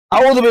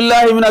أعوذ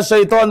بالله من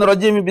الشيطان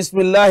الرجيم بسم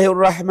الله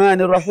الرحمن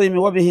الرحيم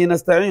وبه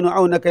نستعين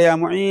عونك يا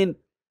معين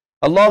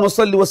اللهم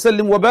صل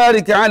وسلم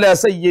وبارك على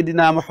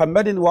سيدنا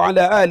محمد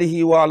وعلى آله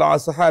وعلى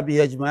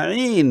أصحابه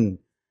أجمعين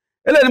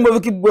إلى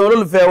المبكي بقول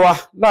الفوا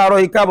لا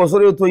رأي كابو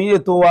سوري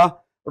تويتوا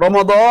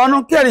رمضان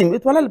كريم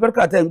إتوالى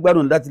البركة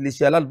تنقبلون ذات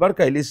الإشياء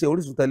البركة اللي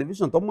سيوريسو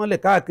تلفزيون طبعا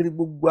لك آكري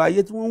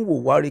بقباية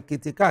واري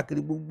كتك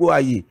آكري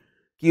بقباية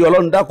kí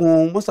Ọlọ́run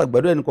dákun mọ́sà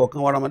gbàdúrà ẹnì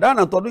kọ̀ọ̀kan wa Ramadan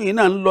tọdún yìí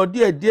náà ń lọ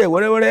díẹ̀díẹ̀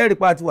wẹ́rẹ́wẹ́rẹ́ ẹ̀rí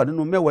pa àti wà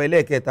nínú mẹ́wàá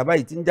ẹlẹ́ẹ̀kẹta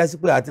báyìí tí ń jásí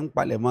pé àti ń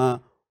palẹ̀mọ́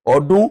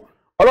ọdún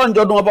Ọlọ́run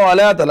jọdún ọba wa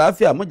láyàtọ̀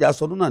láàfíà mọ́jà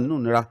sọdún náà nínú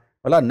ìnira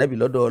ọlá nẹ́bì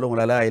lọ́dọ̀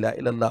Ọlọ́run la ilaha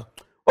illallah.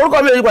 Orúkọ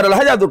mi èyí padà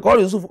Alhaji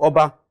Abdulkadir Yusuf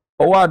ọba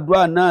ọwọ́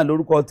Adua náà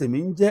lórúkọ tèmi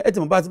ń jẹ́ ẹ̀ tí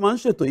mo bá ti máa ń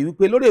ṣètò yìí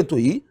wípé lórí ètò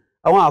yìí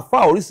àwọn àfá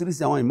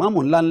oríṣiríṣi àwọn ìmáàmù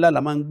ńláńlá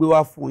la máa ń gbé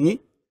wá fún yín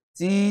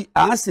tí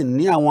a sì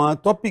ní àwọn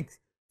topic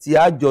tí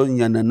a jọ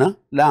yànnàná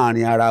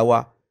láàrin ara wa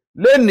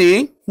lénìí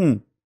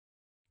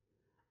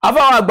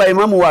afáwọn àgbà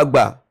ìmáàmù wa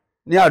àgbà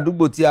ní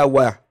àdúgbò tí a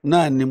wà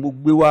náà ni mo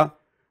gbé wá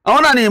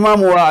àwọn náà ni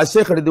ìmáàmù wa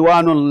Sheikh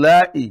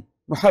Ridwanullahi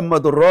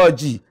Muhammad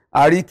Raji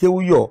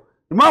Arikewuyo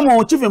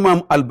ìmáàmù Chief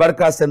Imam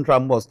Albarka Central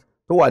Mosque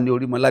tó wà ní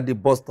Orímọládé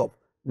bus stop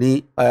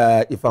ní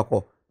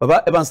Ìfakọ̀ bàbá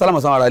ẹ bá ń sálámà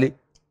sáwọn aráalé.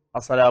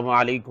 Assalamu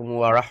alaikum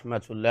wa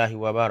rahmatullahi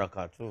wa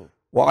barakatuh.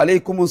 Wa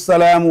alaikum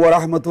salam wa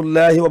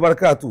rahmatullahi wa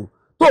barakatuh.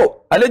 Tó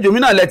àlejò mi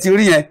náà lẹ ti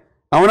rí yẹn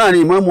àwọn náà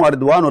ni ìmáàmù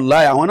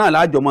Ridwanullahi àwọn náà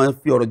láàjọ máa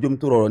fi ọ̀rọ̀ jomi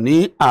tó rọrọ̀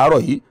ní àárọ̀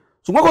yìí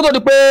ṣùgbọ́n kó tó di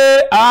pé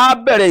a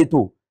bẹ̀rẹ̀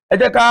ètò ẹ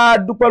jẹ́ ká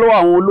dúpẹ́ lọ́wọ́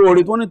àwọn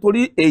olóore tó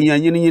nítorí èèyàn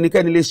yìnyín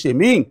kẹ́ni lè ṣe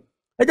míì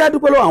ẹ jẹ́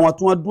dúpẹ́ lọ́wọ́ àwọn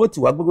tí wọ́n dúró tì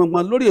wá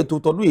gbọ́ngbọ́n lórí ètò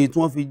tọdún yìí tí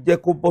wọ́n fi jẹ́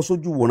kó bọ́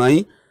sójú wòran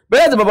yín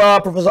bẹ́ẹ̀ tí bàbá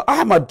Professor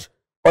Ahmad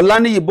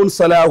Ọláníyì Bun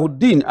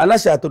Salahuddin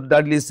aláṣẹ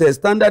àtòdàdì iléeṣẹ́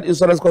Standard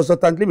Insurance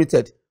Consultant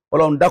Limited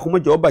Ọlọ́run dákun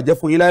mọ́jọ́ ó bàjẹ́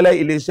fún yín láéláé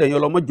iléeṣẹ́ yẹn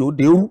ọlọ́mọjọ́ ó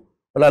dèrú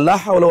la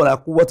hawla wala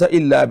quwwata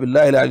illa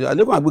billahi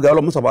àlékún àgbéga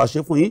ọlọ́mọsàbà ṣe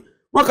fún yín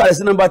wọ́n kàlẹ̀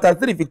sí nọ́mbà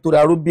 33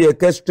 Victoria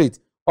Rubieke Street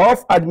off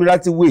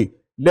Admiralty Way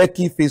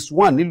Lekki phase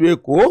 1 nílùú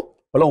Èkó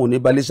Ọlọ́run ní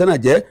balẹ̀ṣẹ́ náà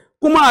jẹ́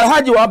kúmọ̀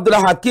Alhaji wa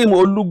Abdulhakeem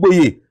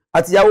Olúgbòye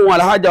àtìyàwó wọn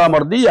Alhaji wa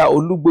Mardiya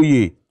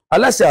Olúgbòye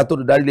aláṣẹ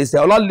àtòdàdì iléeṣẹ́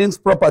Ọlá Links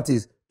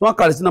Properties tí wọ́n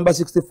kàlẹ̀ sí nọ́mbà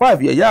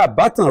 65 Yẹ̀yà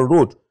Baton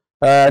Road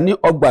ní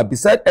ọgbà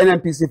beside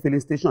NNPC filling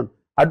station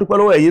adúpẹ́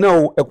lọ́wọ́ ẹ̀yin náà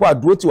ẹ̀kọ́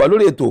àdúró tiwa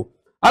lórí ètò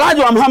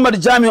Alhaji wa Muhammad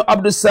Jamiu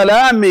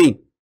Abdulsalami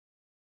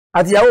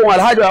àtìyàwó wọn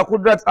Alhaji wa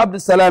Kudrat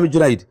Abdulsalami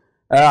Junaid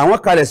àwọn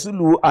kàlẹ̀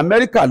sílùú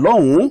Amẹ́ríkà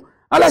lọ́hùn-ún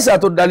aláṣẹ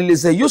àtòdàdì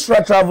iléeṣẹ́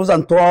Yusra Travels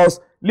and Tours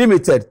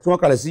Limited tí wọ́n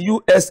kalẹ̀ sí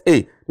USA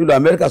nílùú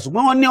Amẹ́ríkà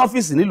ṣùgbọ́n wọ́n ní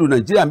ọ́fíìsì nílùú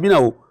Nàìjíríà bí náà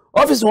o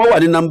ọ́fíìsì wọn wà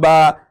ní nọ́mbà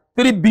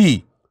 3B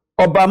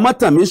Ọba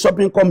Mátàmí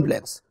Shopping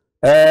Complex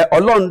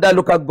Ọlọ́ndà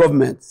Local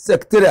Government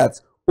Secretariat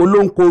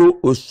Olóńkoro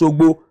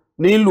Òṣogbo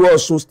nílùú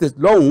Ọ̀ṣun State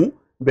lọ́hùn-ún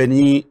bẹ̀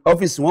ní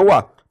ọ́fíìsì wọn wà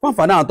fún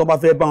àǹfààní àwọn tó bá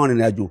fẹ́ bá wọn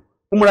rìnrìn àjò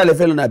múra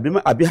lẹ́fẹ́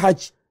lọ́nà àbí hajj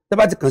tẹ́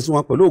bá ti kàn sí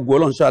wọn pẹ̀lú ògo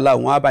Ọlọ́run ṣáàlá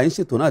àwọn abáyín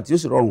ṣètò náà tí ó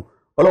sì rọrùn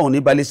Ọlọ́run ní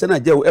balẹ̀ iṣẹ́ náà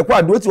jẹ́ o ẹ̀kọ́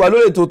àdúró tiwa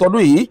lórí ètò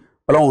tọdún yìí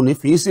Ọlọ́run ní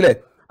fi í sílẹ̀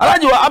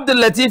Alhaji wa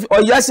Abdul-Lateef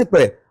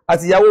Ọ̀yásìpẹ̀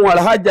àtìyàwó wọn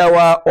Alhaja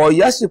wa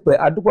Ọ̀yásìpẹ̀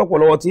adúpọ̀pọ̀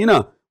lọ́wọ́ tí náà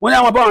wọ́n ní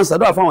àwọn báwọn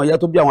ṣàdúrà fáwọn ìyá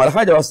tó bí àwọn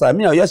Alhaja wa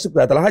Sàmíà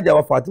Ọ̀yásìpẹ̀ àti Alhaja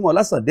wa Fatima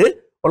Ọlásàndé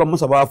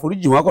ọlọ́mọsàbà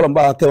foríjì wọn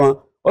kọlọ́mbà kẹ́ wọn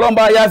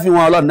ọlọ́mbà yáfi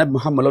wọn ọlọ́run Nabi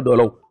Muhammad lọ́dọ̀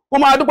Ọlọ́run wọ́n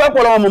máa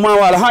dúpọ̀pọ̀ lọ́wọ́ mọ̀mọ́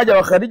wa Alhaja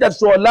wa Khadija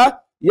Ṣọlá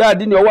ìyá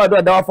àdínní ọwọ́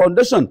àdúrà Dawa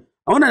Foundation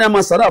àwọn náà ni a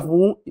máa ṣàdúrà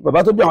fún bàbá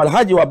tó bí àwọn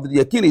Alhaji wa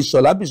Abdul-Yakir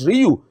Ṣọlá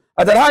Bishriyu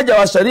àti Alhaja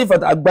wa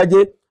Sharifat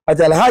Agbaje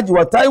àti Alhaji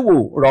wa Taiwo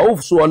Rauf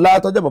Ṣọlá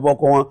tó jẹ́ bàbá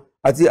ọkọ wọn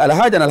àti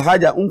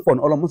Alhaja Umfon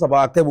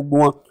ọlọ́mọsàbà kẹ́ gbogbo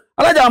wọn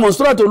Alhaja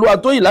Monsurat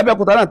Olúwatóyìn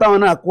lábẹ́kúta náà táwọn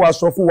náà kó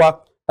aṣọ fún wa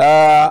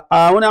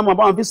àwọn ní a máa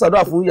bá wọn fi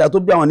ṣàdúrà fún ìyá tó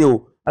bí àwọn ni o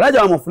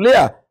Alhaja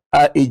Mufliya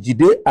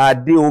Èjìdé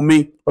Adéomi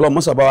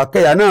ọlọ́mọsàbà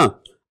kẹ́yà náà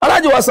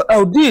Alhaji wa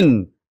Salahuddin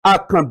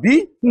Àkànbí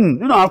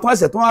nínú àwọn fún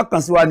ẹsẹ̀ tó wọ́n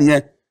kàn sí wa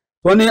nìyẹn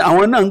tó ní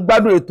àwọn náà ń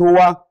gbádùn ètò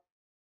wa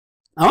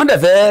àwọn dẹ̀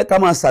fẹ́ ká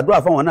máa ṣàdúrà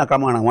fún àwọn náà ká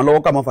máa ràn wọ́n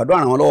lọ́wọ́ ká máa fàdúrà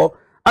ràn wọ́n lọ́wọ́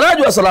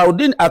Alhaji wa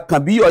Salahuddin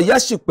Àkànbí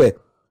Ọ̀yásìpẹ̀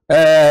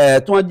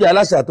tí wọ́n jẹ́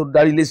aláṣẹ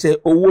àtòdarí iléeṣẹ́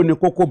owó ní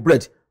kókó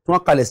bread tí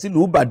wọ́n kalẹ̀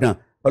sílùú Ìbàdàn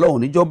Ọlọ́run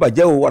níjọ́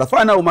bàjẹ́ o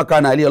wàràfáàná o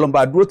makana àlẹ́ ọlọ́mọba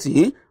àdúró tì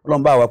í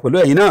ọlọ́mọba wà pẹ̀lú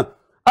ẹ̀yin náà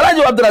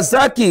Alhaji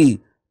Abdulrasaki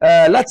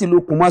láti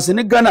ìlú Kumasi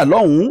ní Ghana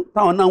lọ́hùn-ún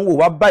táwọn náà ń wò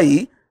wá báyìí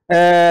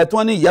tí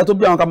wọ́n ní ìyá tó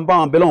bí àwọn kan bá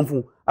wọn bẹ́ẹ̀ lọ́hùn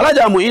fún Alhaji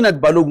Muinat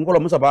Balogun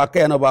kọ́lọ́ mọ́sàbà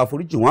kẹ́yà náà bá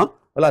àforíjì wọn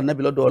wọlá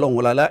nàbí lọ́dọ̀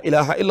Ọlọ́run la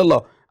ilaha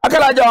illallah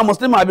akẹ́lẹ́jà wa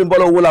Muslim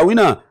Abímbọ́lá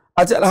Owólawínà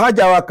àti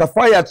Alhaja wa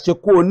Kafayat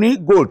Shekoni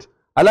Gold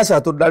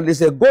aláṣà tó darí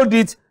iléeṣẹ́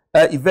Goldit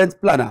event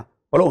planner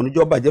Ọlọ́run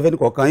níjọ́ bàjẹ́ fẹ́ni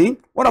kọ̀ọ̀kan yín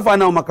wọ́n náà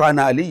fáná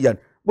makana àlìyàn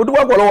mo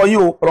dúpẹ́ pọ̀ lọ́wọ́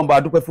yín o Ọlọ́run bá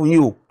dúpẹ́ fún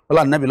yín o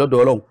ọlá nàbí lọ́dọ̀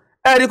Ọlọ́run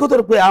ẹ̀rí kó tó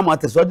rí pé a máa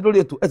tẹ̀síwájú lórí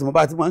ètò ẹ̀sìn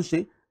bá ti máa ń ṣe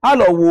á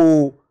lọ wo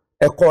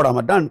ẹ̀kọ́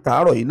Ramadan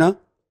tààrọ̀ yìí ná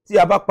tí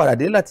a bá padà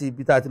dé láti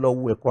ibi tá a ti lọ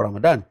wo ẹ̀kọ́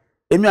Ramadan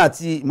èmi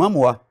àti ìmáàmù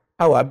wa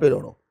á wà bẹ̀rẹ̀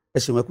ọ̀rọ̀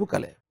ẹ̀sìn ẹ̀kú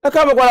kalẹ̀. ẹ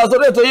káàbọ̀ padà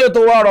sórí ètò yìí tó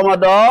wá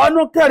Ramadan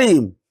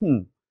Kareem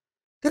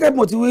gẹ́gẹ́ bí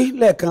mo ti wí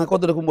lẹ́ẹ̀kan kó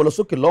tó rí pé mo lọ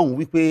sókè lọ́hùn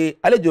wípé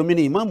àlejò mi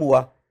ni ìmáàmù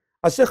wa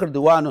Sheikh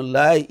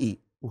Ridwanullahi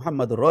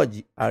Muhammad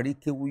Raji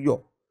Arikewuyo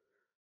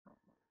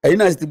ẹ̀yin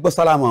náà ti gbọ́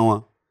sálámà wọn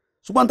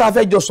ṣùgbọ́n tá a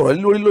fẹ́ jọ sọ̀rọ̀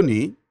lórí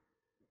lónìí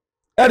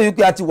ẹ rí i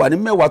pé a ti wà ní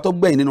mẹ́wàá tó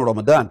gbẹ̀yìn nínú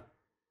Ramadan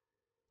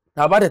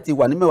tá a bá dẹ̀ ti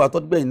wà ní mẹ́wàá tó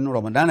gbẹ̀yìn nínú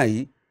Ramadan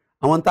yìí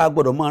àwọn tá a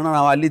gbọ́dọ̀ máa rán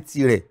wa létí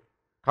rẹ̀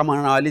ká máa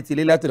rán wa létí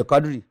Lailatul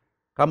Qadri,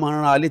 ká máa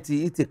rán wa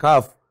létí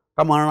itikaf,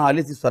 ká máa rán wa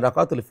létí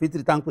sadaqatul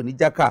fitri tá ń pè ní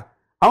jákà.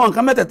 Àwọn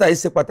nǹkan mẹ́tẹ̀ẹ̀ta yìí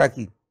ṣe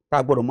pàtàkì tá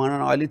a gbọ́dọ̀ máa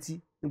rán wa létí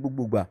ní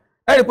gbogbo ìgbà.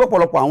 Ẹ rí pé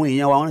ọ̀pọ̀lọpọ̀ àwọn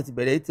èèyàn wa wọ́n ti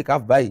bẹ̀rẹ̀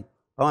itikaf báyìí.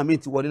 Àwọn míì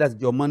ti wọlé láti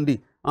jọ Monday,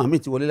 àwọn míì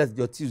ti wọlé láti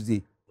jọ Tuesday,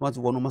 tí wọ́n ti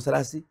wọnú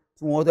mọ́sálásí,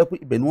 tí wọ́n tẹ́ pé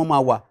ibẹ̀ ni wọ́n máa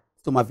wà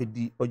tó máa fi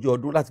di ọjọ́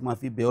ọdún láti máa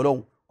fi bẹ̀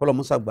Ọlọ́run kọ́lọ́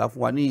mọ́sá gbà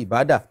fún wa ní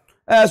ìbádà.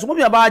 Ṣùgbọ́n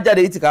bí a bá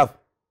jáde itikaf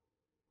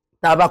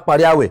tá a bá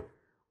parí àwẹ̀,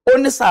 ó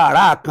ní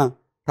sàárà kan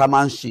tá a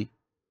máa ń ṣe.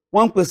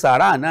 Wọ́n ń pe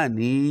sàárà náà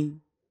ní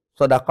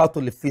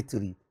sadaqatul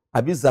fitri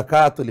àbí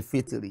zakatul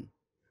fitri.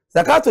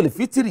 Zakatul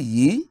fitri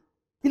yìí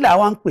kí là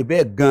wá ń pè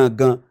bẹ́ẹ̀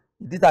gangan,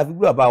 ìdí tá a fi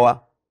gbé bàbá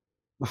wa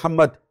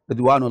Muhammad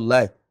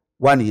ridwanullahi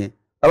wà nìyẹn.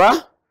 Bàbá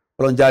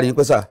ọlọ́njà rìn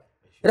pẹ́sà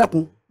ẹ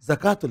dákun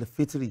zakatul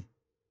fitri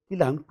kí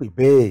là ń pè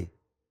bẹ́ẹ̀.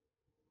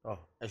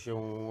 Ẹ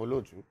ṣeun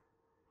olóòtú,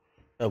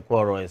 ẹ kú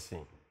ọ̀rọ̀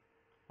ẹ̀sìn,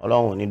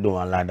 Ọlọ́run ò ní dùn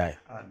wọn ládàá ẹ̀.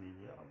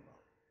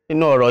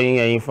 Nínú ọ̀rọ̀ yín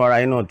ẹ̀yin fúnra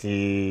yín náà ti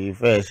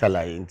fẹ́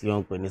ṣàlàyé tí wọ́n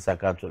ń pè ní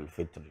zakatul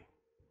fitri.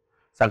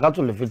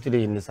 Zakatul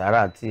fitri ni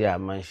sàárà tí a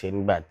máa ń ṣe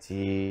nígbà tí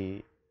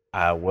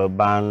ààwẹ̀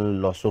bá ń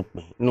lọ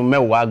sópin inú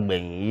mẹ́wàá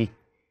gbẹ̀yìn yìí,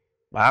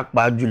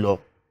 pàápàá jùlọ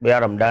pé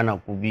Ramadan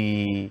kù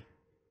bí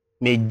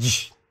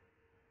méjì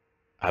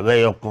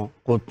àbẹ́yọ kan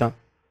kó tán.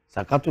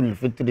 Zakatul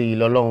fitri yìí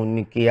lọ́lọ́run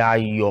ní kí a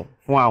yọ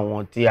fún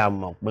àwọn tí a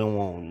mọ̀ pé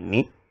wọn ò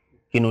ní,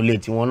 kínú ilé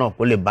tiwọn náà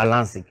kó lè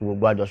balance kí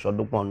gbogbo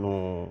àjọṣọdún pọ̀ nù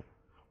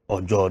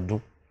ọjọ́ ọdún.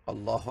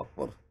 Allahu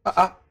Akbar.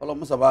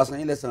 Ọlọ́run sábà asan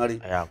yín lẹ́san rí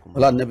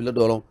ọlá nẹ́bí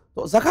lọ́dọ̀ Ọlọ́run.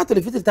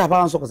 Zakatul fitri tá a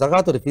bá ń sọ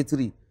zakatul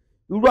fitri,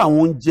 irú àwọn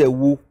oúnjẹ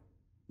wo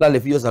la lè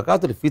fi yọ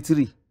zakatul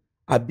fitri,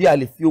 àbí a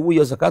lè fi owó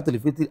yọ zakatul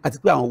fitri, àti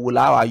pé àwọn wo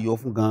la wà yọ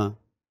fún gan-an.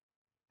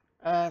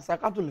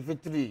 Zakatul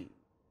fitri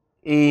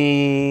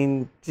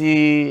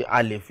tí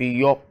a lè fi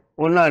yọ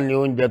òun náà ni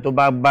oúnjẹ tó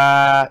bá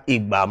bá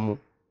ìgbà mu.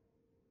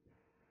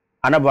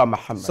 Ànábì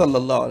Muhammad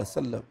sallallahu alaihi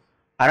wasallam,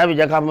 Ànábì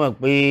jẹ́ ká mọ̀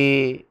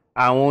pé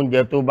àwọn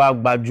oúnjẹ tó bá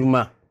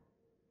gbajúmọ̀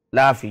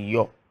la fi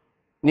yọ.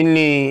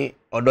 Nílé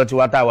ọ̀dọ̀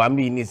tiwa tá a wà ń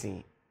bí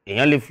nísìnyí,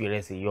 èèyàn lè fi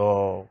ìrẹsì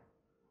yọ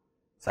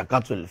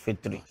zakatul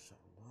fitri,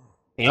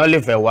 èèyàn lè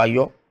fẹ́ wá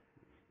yọ,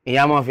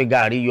 èèyàn máa fi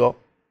gàrí yọ,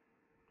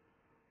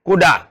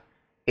 kódà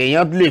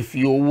èèyàn lè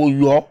fi owó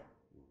yọ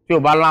tí ó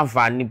bá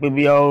láǹfààní pé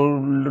bí ó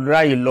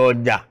ráyè lọ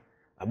ọjà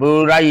àbí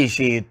ó ráyè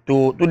ṣe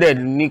ètò tó dẹ̀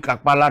ní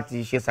kápá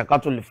láti ṣe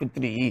zakatul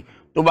fitri yìí,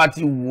 tó bá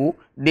ti wò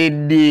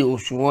déédéé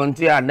òṣùwọ̀n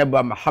tí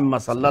Ànábì Muhammad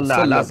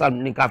sallallahu alaihi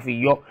wasallam ní ká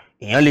fi yọ,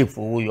 èèyàn lè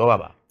fowó yọ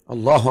bàbá.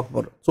 Allahu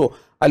Akbar. So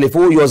a lè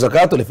fowó yọ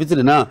zakatul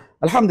fitri náà,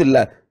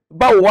 alhamdulillah.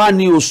 Báwo wá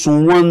ní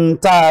òṣùwọ̀n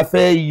tá a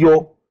fẹ́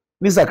yọ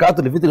ní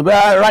zakatul fitri?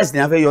 Bẹ́ẹ̀ rice ni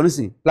a fẹ́ yọ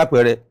nísìn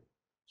lápẹẹrẹ,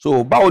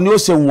 so báwo ni ó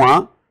ṣe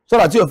wọ́n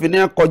sọ́dà tí òfin ní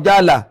kọjá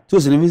àlà tí ó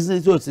sì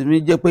ní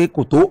jẹ́ pé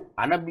kò tó.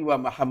 Ànábì wa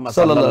Muhammad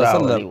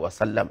sallallahu alaihi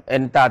wasallam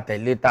ẹni tá a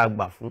tẹ̀lé tá a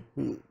gbà fún.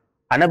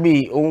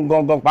 Ànábì ohun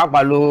gangan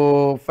pàápàá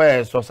ló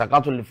fẹ́ sọ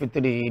zakatul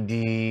fitri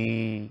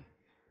di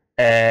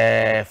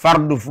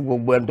fardu fún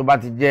gbogbo ẹni tó bá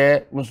ti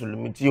jẹ́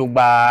mùsùlùmí tí ó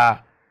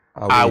gba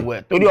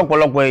àwẹ̀, torí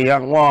ọ̀pọ̀lọpọ̀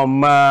èèyàn wọn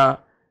mọ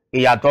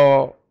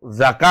ìyàtọ̀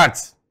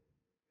zakat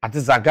àti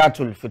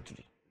zakatul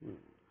fitri.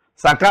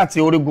 Zakat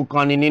orígun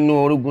kan ni nínú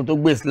orígun tó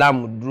gbé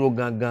Islam dúró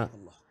gangan,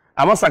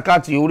 àmọ́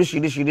zakat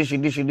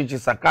oríṣiríṣiríṣiríṣiríṣi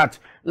zakat,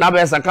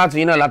 lábẹ́ zakat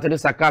yìí náà látẹ̀lé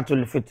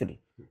zakatul fitri.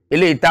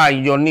 Eléyìí tá a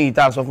yọ ní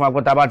ìta sọ fún wa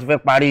pé tá a bá ti fẹ́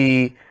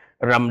parí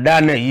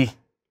Ramadan yìí,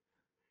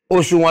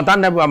 oṣù wọn tá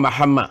Ànábì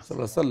Muhammad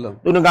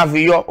tó ní ká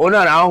fi yọ, òun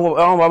náà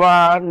àwọn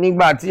bàbá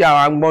nígbà tí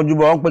àwọn agbọ́njú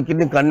bọ̀ wọ́n pè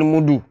kíní kan ní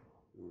múdù,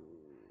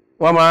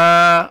 wọ́n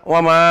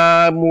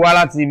máa mú wá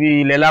láti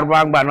ibi ilẹ̀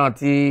Lárúbáwá gbà náà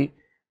tí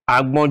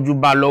agbọ́njú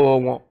bá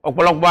lọ́wọ́ wọn.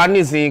 Ọ̀pọ̀lọpọ̀ wa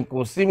nísìnyí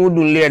kò sí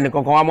múdù nílé ẹnì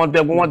kankan wa mọ́tò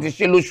ẹ̀kọ́ wọ́n ti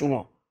ṣe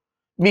lóṣùwọ̀n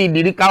bí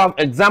ìdìríkà.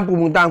 Example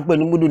mu tá à ń pè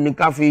ní múdù ní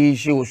ká fi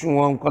ṣe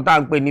òṣùwọ̀n nǹkan tá à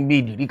ń pè ní bí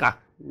ìdìríkà.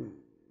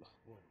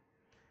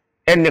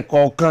 Ẹnì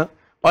kọ̀ọ̀kan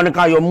wọ́n ní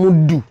ká yọ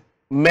múdù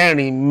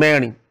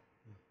mẹ́rin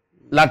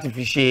láti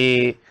fi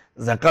ṣe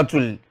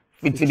zakatul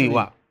fitri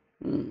wa.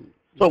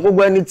 So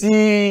gbogbo ẹni tí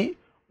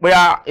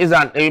bóyá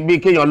bí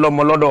kéèyàn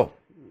lọ́mọ lọ́dọ̀,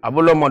 àbó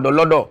lọ́mọdọ̀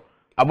lọ́dọ̀,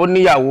 àbó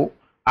níyàwó,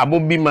 àbó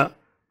bímọ,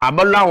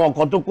 àbó láwọn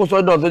kan tó kó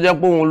sọ́dọ̀ tó jẹ́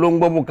pé òun ló ń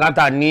gbọ́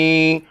bùkátà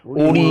ní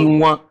orí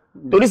wọn.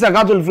 Torí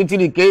zakatul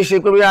fitri kìí ṣe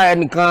pé bóyá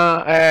ẹnìkan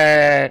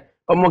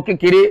ọmọ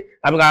kékeré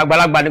àbí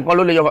àgbàlagbà nìkan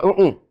ló lè yọ.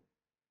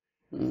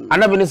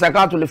 Ànábì ní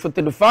zakatul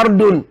fitri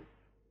fardun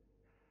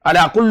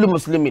ala kulli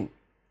muslimin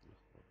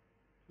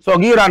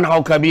sagiran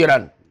aw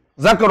kabiran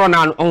zakaran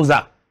an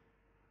unza.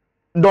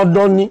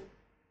 Dandan ni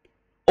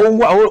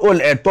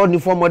ẹ̀tọ́ ni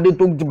fọ́mọdé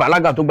tó ti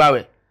bàlágà tó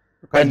gbààwẹ̀,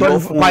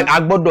 ẹ̀tọ́ ni a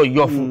gbọ́dọ̀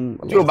yọ fún,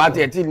 tí ó bá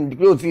tiẹ̀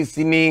tí ó ti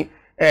sí ní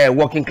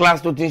working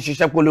class tó ti ń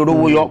ṣiṣẹ́ kó lè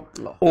rówó yọ,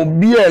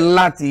 òbí ẹ̀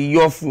láti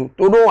yọ fún.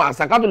 Torí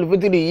zakatul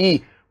fitri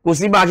yìí kò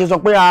sí bá a ṣe sọ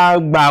pé a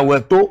gbààwẹ̀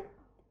tó,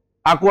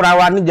 a kóra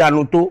wa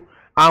níjànú tó,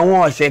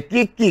 àwọn ọ̀sẹ̀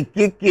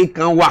kéékèèké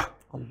kan wà.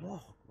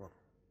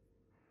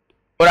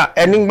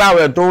 Ẹni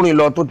gbààwẹ̀ tó rìn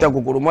lọ tó tẹ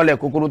kòkòrò mọ́lẹ̀,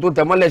 kòkòrò tó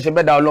tẹ mọ́lẹ̀ ṣe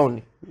bẹ́ẹ̀ dá Ọlọ́run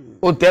ni,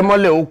 ó tẹ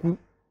mọ́lẹ̀ ó kú.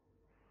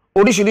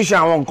 oríṣiríṣi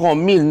àwọn nǹkan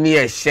míì ní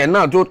ẹ̀ṣẹ̀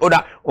náà tó ó dá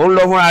ó ń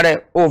lọ fúnra rẹ̀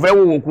ó fẹ́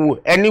wò wòkú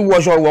ẹni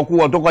wọṣọ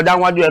wọ̀kúwọ̀ tó kọjá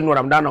wájú ẹnu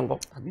Ramadan nǹkan.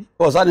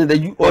 ọ̀sán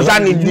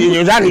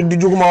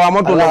díjú kó máa wa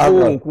mọ́tò lọ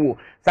fún wòkúwọ̀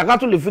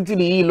Zakatul Fitri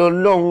yìí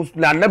lọ́lọ́run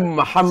Ànábì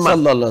Muhammad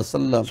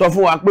sọ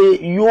fún wa pé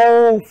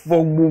yóò fọ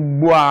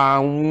gbogbo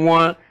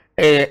àwọn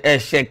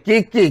ẹ̀ṣẹ̀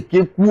kéékèèké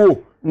kúrò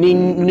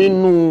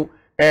nínú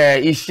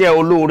iṣẹ́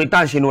olóore tá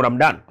à ń ṣe ní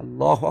Ramadan.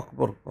 Allahu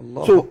Akbar.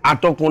 So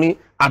àtọkùnrin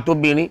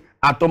àtobìnrin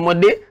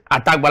àtọmọdé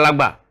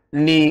àtàgbàlagbà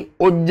ni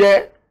ó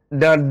jẹ́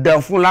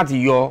dandan fún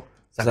láti yọ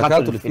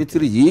Zakatul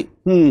Fitri yìí.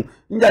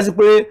 ń jásí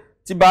pé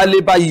tí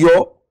baálé bá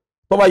yọ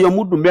tó bá yọ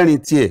múdù mẹ́rin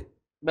tiẹ̀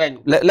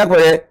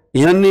lẹ́pẹ̀rẹ́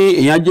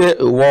èèyàn jẹ́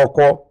ìwọ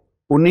ọkọ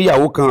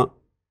oníyàwó kan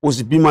ó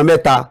sì bímọ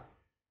mẹ́ta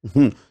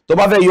tó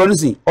bá fẹ́ yọ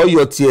nísìn ó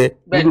yọ tiẹ̀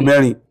múdù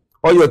mẹ́rin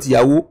ó yọ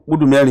tìyàwó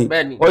múdù mẹ́rin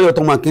ó yọ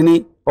tọmọ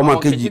kínní ọmọ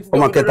kejì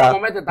ọmọ kẹta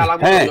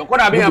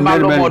kódà bí yàn bá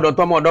lọ́mọ ọ̀dọ̀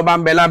tọmọ ọ̀dọ̀ bá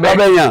ń bẹ lábẹ́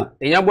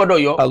èèyàn gbọ́dọ̀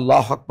yọ.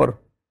 Allahu Akbar.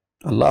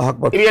 Allahu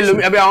Akbar.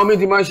 ibi àwọn mi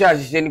ti máa ń ṣe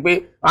àṣìṣe ni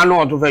pé àánú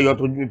ọ̀ tó fẹ́ yọ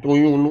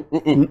toyún inú.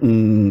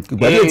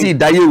 ìgbà tí ò tí ì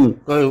dáyé o.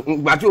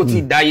 ìgbà tí ò tí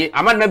ì dáyé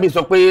àmọ́ Nábì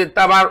sọ pé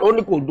tábà ó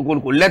ní kò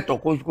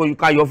lẹ́tọ̀ọ́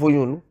ká yọ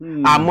fóyún inú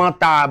àmọ́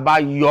tá a bá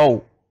yọ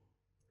o.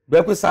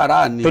 bẹ́ẹ̀ pé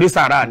sàrà ni. torí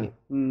sàrà ni.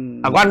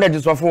 àgbàdo ti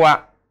sọ fún wa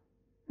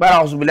bára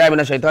a'udhu billahi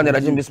minash shaitani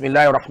rajim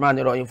bismillahir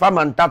rahmanir rahim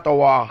faman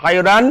tatawwa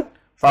khairan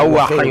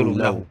fahuwa khairun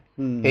lahu.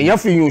 èèyàn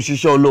fi yún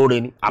òṣìṣẹ́ olóore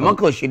ni àmọ́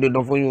kàn ṣe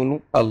dandan fún yún inú.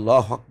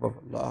 Allahu Akbar.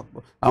 Allahu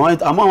Akbar.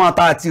 àmọ́ àwọn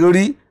tá a ti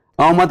rí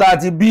àwọn ọmọ tá a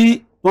ti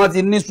bí wọ́n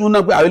ti ní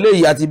súnà pé àwọn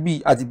eléyìí àti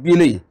bí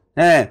eléyìí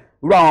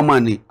irú àwọn ọmọ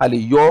ni a lè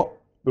yọ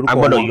lórúkọ wọn. a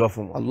gbọ́dọ̀ yọ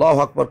fún wọn.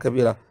 Allahu Akbar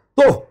kabira.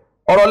 tó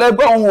ọ̀rọ̀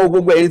lẹ́gbẹ́ òun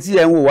gbogbo ẹ̀yin tí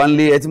ẹ̀ ń wò wá ń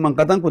lé ẹ ti mọ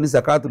nǹkan tán kò ní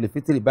Zakatul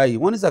Fitri báyìí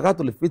wọ́n ní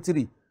Zakatul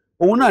Fitri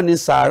òun náà ni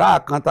sàárà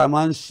kan tá a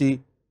máa ń ṣe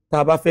tá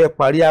a bá fẹ́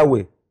parí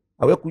àwẹ̀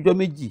kújọ́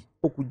méjì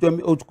ó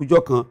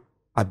kújọ́ kan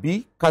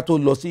àbí ká tó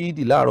lọ sí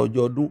ìdí láàárọ̀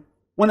ọjọ́ ọdún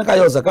wọ́n ní ká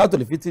yọ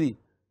Zakatul Fitri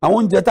àwọn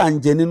oúnjẹ tá à ń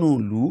jẹ nínú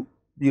ìlú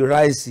bíi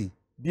ráìsì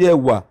bíi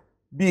ẹ̀wà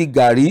bíi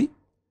gàrí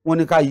wọ́n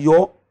ní ká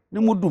yọ ní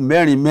múdù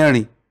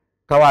mẹ́rin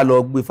ká wá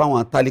lọ gbé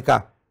fáwọn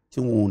tálíkà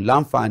tí wọn ò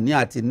láǹfààní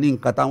àti ní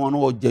nǹkan táwọn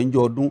náà jẹ ń jẹ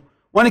ọdún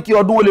wọ́n ní kí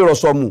ọdún ó lè rọ̀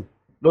sọmù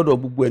lọ́dọ̀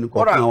gbogbo ẹnì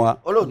kọ̀ọ̀kan wa.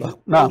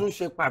 ọdún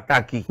ṣe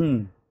pàtàkì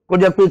kó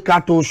jẹ́ pé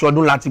ká tó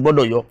sọdún láti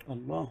gbọ́dọ̀ yọ.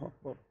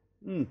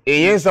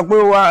 èyí sọ pé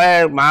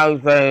máa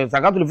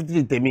Zakatul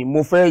Fitri tèmi mo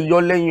fẹ́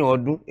yọ lẹ́yìn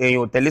ọdún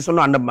èèyàn tẹ̀lé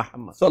sọ́nà Ànábì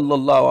Muhammad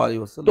sallallahu alayhi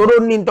wa sallam.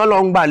 toró ní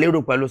tọ́lọ́ ń gbà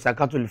lérò pẹ̀lú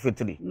Zakatul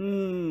Fitri.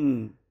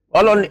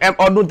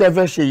 ọdún tẹ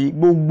fẹ́ ṣe yìí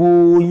gbogbo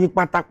yín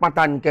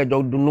pátápátá ní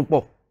kẹjọ dunnú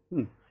pọ̀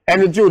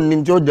ẹni tí ò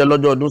ní tí ó jẹ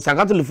lọ́jọ́ ọdún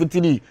Zakatul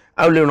Fitri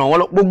a lè ràn wọ́n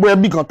lọ gbogbo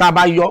ẹbí kan tá a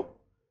bá yọ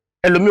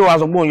ẹlòmíì wa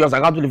sọ pé òun yọ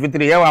Zakatul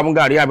Fitri yẹ wàá mú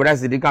gàrí àbẹ̀rẹ̀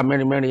sídìkà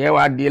mẹ́rin yẹ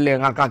wàá di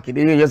ẹlẹ́yìn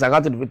káàkiri yẹ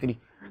Zakatul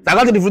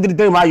Fitri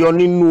tẹ́yìn máa yọ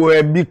nínú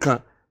ẹbí kan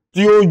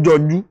tí ó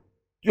jọjú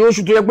tí ó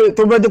ṣù tó yẹ pé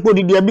tó fẹ́ dé pò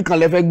dídí ẹbí kan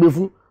lẹ fẹ́ gbé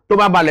fún tó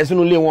bá balẹ̀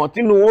sínú ilé wọn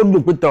tínú ó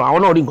dùn pé tán àwọn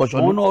náà rí nǹkan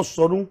ṣọdún. àwọn náà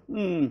sọdún.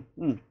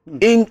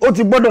 ó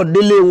ti gbọ́dọ̀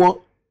délé wọn.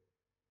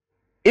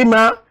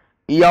 ìmọ̀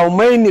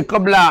yawmayni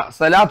qabla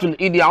salatul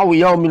Eid aw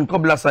yawmin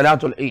qabla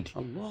salatul Eid.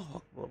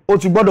 ó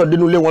ti gbọ́dọ̀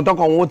dénú ilé wọn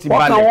tọkàn wọn ó ti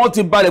balẹ̀. ọkàn wọn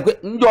ti balẹ̀ pé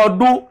ńjọ́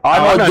ọdún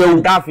àwọn náà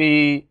jẹun. tá a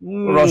fi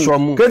rọṣọ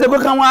mu. kéde pé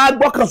káwọn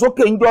agbọ́kàn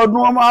sókè ńjọ́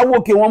ọdún wọn máa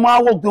wòkè wọn máa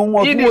wòkè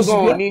wọn. ìdí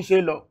gan ò ní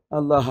ṣe lọ.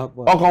 Allahu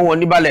Akbar. ọkàn wọn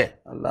ní balẹ̀.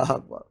 Allahu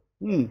Akbar.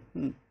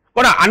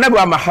 kódà Ànábì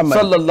wa Muhammad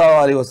sallallahu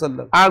alayhi wa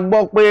sallam. a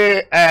gbọ́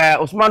pé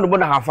Usman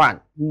ibn Affan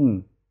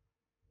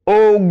ó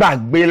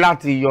gbàgbé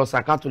láti yọ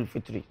Zakatul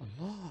Fitri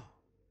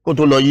kó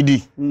tó lọ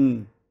yídì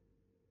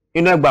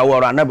inú ẹgbàá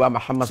wọ̀rọ̀ Ànábì wa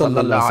Muhammad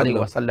sallallahu alayhi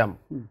wa sallam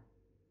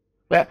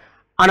pé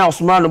ana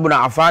Usman ibn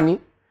Affan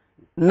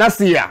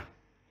nasiya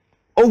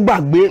ó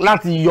gbàgbé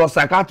láti yọ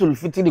Zakatul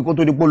Fitri kó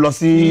tó di pé lọ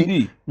sí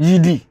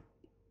yídì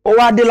ó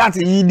wá dé láti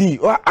yídì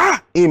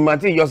ìmọ̀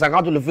tí yọ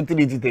Zakatul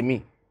Fitri ti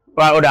tèmi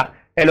ọ̀dà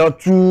ẹ lọ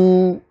tú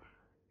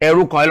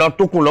ẹrú kan ẹ lọ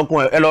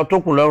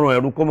tókùn lọ́rùn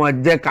ẹrú kó máa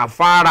jẹ́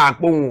kàfàrà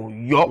pé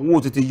òun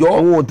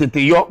ò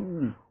tètè yọ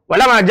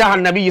walamma ja'a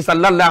an-nabiy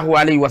sallallahu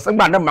alayhi wa sallam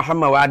Ànábì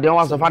Muhammad wa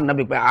adéwọ́n sọ fún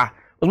Ànábì pé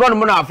Usman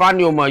ibn Affan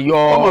ni o mọ̀ yọ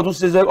ọmọ tún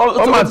ṣe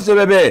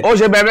bẹ́ẹ̀ ó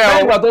ṣe bẹ́ẹ̀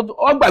o nígbà tó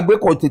ó gbàgbé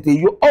kò tètè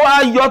yọ ó wá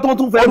yọ tó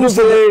tún fẹ́ tún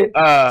ṣe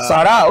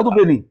sàrà ó tún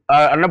fẹ́ ni.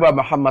 Ànábì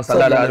Muhammad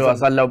sallallahu alayhi wa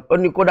sallam ó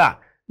ní kódà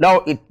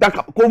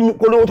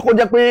kó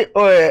jẹ́ pé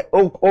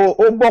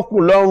ó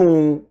bọ́kùn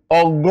lọ́rùn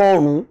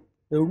 100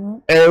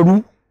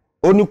 ẹrú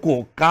ó ní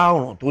kò ká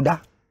ọ̀ràn tó dá.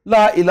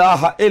 La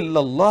ilaha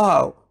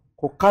illallah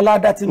kò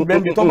káládá tí ń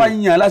bẹ́ẹ̀ tó bá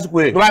yíyan lásìkò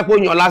ẹ̀. tó bá kó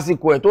yan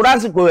lásìkò ẹ̀ tó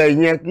lásìkò ẹ̀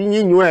yẹn kí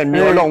yíyan ẹ̀ ní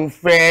Ọlọ́run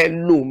fẹ́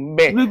lò ń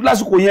bẹ̀. ní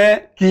lásìkò yẹn.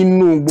 kí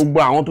inú gbogbo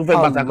àwọn tó fẹ́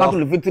gba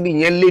Zakatul Fitri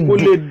yẹn lè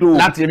dùn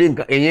láti rí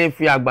nǹkan ẹ̀yẹn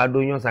fi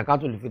àgbàdo yan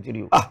Zakatul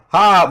Fitri o.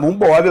 mò ń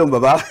bọ̀ wá bẹ́ẹ̀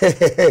bàbá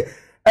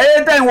ẹyẹ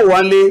tẹ́yìn wò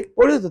wá ń lé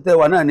orí ètò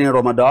tẹ́wà náà ní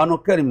Ramadan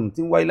Kareem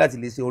tí ń wáyé láti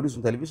lè ṣe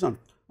Orisun tẹlifíṣàn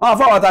wọn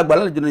àfáwọn àtàgbà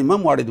lálejò náà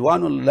Imam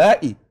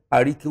Ridwanullahi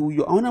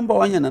àríkéwúyọ àwọn náà ń bọ̀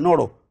wá yànnà náà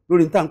rọ̀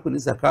lórí tá à ń pè ní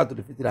Zakatul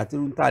Fitri àti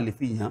irun tá a lè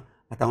fi yàn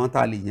àtàwọn tá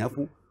a lè yàn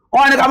fún.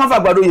 wọn ní ká má fa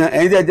àgbàdo yàn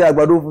ẹ̀yin tí ẹ jẹ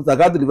àgbàdo fún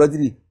Zakatul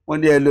Fitri wọn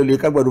ní ẹ lọ lè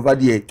ká àgbàdo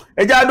fàdí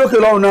ẹ jẹ àdókè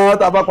lọ́hùn náà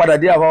tá a bá padà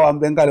dé àfáwọn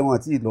abẹ́ńkálẹ̀ wọn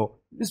àti ìlọ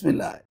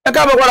bismillah. Ẹ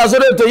káàbọ̀ padà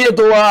sórí ètò yìí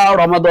tó wa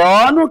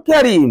Ramadan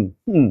Kareem.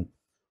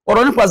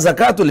 Ọ̀rọ̀ nípa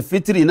zakatul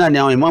fitri náà ni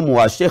àwọn ìmáàmù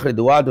wa Sheikh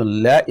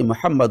Ridwanullahi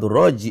Muhammad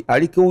Raji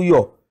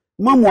Arikewuyo.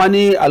 Ìmáàmù wa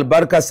ní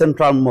Albarka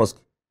Central Mosque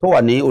tó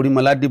wà ní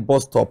Orímọládé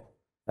bus stop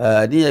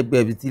ní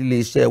ẹgbẹ́ ibi tí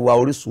iléeṣẹ́ wa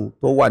Orisun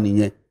tó wà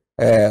nìyẹn.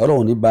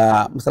 Ọlọ́run ní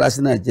ba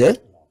mọ́sálásí náà jẹ́.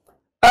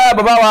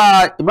 Bàbá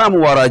wa ìmáàmù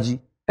wa Raji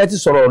ẹ ti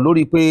sọ̀rọ̀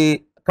lórí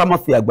pé ká má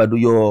fi àgbàdo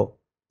yọ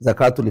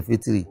zakatul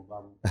fitri.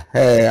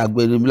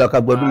 Àgbẹ̀ni mi lọ́ka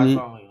gbọ́dún ní.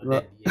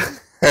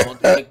 Àwọn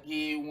tó yẹ kí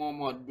wọ́n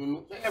mọ̀ dùnnú.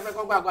 Ẹ fẹ́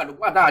kọ́ gbàgbàdo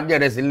pé àtàwọn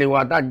jẹrẹ sílé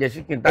wa àtàwọn jẹ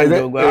ṣíkìn táwọn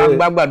jẹ ọgbà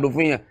gbàgbàdo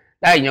fún yàn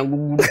láì yan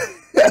gbúgbúrú.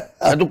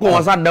 Ẹ̀tún kó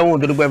wọn sádẹ́wọ̀n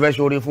tó dúpẹ́ fẹ́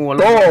ṣoore fún wọn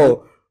lọ́wọ́.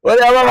 Wọ́n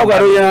ní àwọn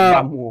àgbàdo yan.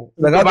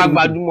 Tó bá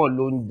gbajúmọ̀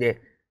ló ń jẹ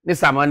ní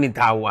sàmánì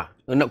tá a wà.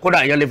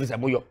 Kódà ìyá lè fi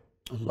sẹ̀mú yọ.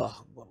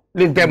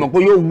 Lè tẹ́ mọ̀ pé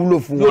yóò wúlò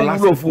fún wọn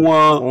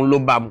lásìkò òun ló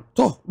bá mu.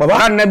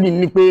 Bàbá Nábì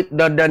ní pé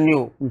dandan ni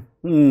o.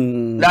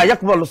 La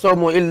yaqbalu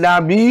sawmu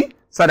illa bi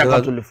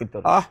sadaqatul fitr.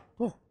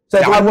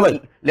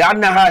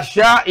 Li'annaha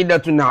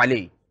sha'idatun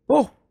alayhi.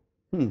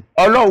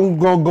 Ọlọ́run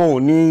gangan ò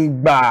ní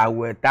gba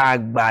àwẹ̀ tá a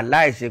gbà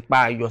láìṣe pa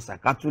ayọ̀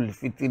zakatul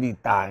fitri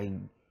tá a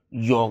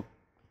yọ.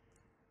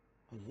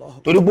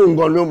 Torí pé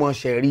nǹkan ló mọ̀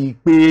ṣẹ̀rí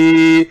pé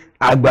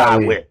àgbà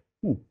àwẹ̀.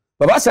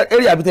 Bàbá ṣe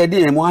eré àbítẹ́ dé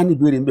yẹn mọ́ á ní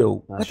ìbéèrè ń bẹ̀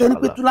o. Kẹ́tẹ́ ní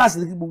pé túláàsì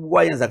ní kí gbogbo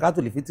wa yẹn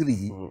zakatul fitri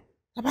yìí.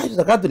 Tábà yọ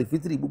zakatul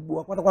fitri gbogbo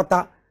wa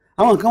pátápátá.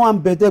 Àwọn nǹkan wa ń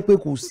bẹ tẹ́ pé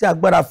kò sí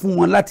agbára fún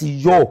wọn láti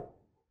yọ.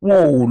 Wọn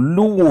ò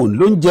lówó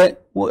lóúnjẹ.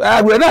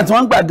 Àwẹ̀ náà tí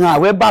wọ́n ń gbà gan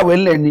àwẹ̀ báwẹ̀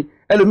ńlẹ̀ ni.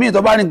 Ẹlòmíì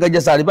tó bá ní nǹkan jẹ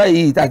sàrí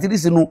báyìí àti rí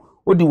sínú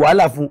ó di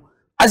wàhálà fún.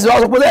 A sì wá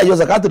sọ pé lẹ́yìn yọ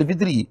zakatul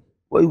fitri yìí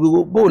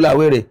bó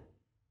làwẹ̀ rẹ̀.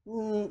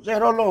 Ṣé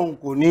Ọlọ́run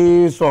kò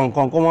ní sọ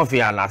nǹkan kó wọ́n fi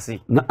àlà sí?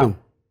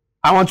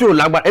 Àwọn tí ò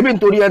lágbára ebi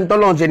nítorí ẹni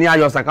tọ́lọ́run ṣe ní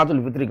ayọ̀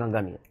zakatul fitri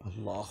gangan nìyẹn.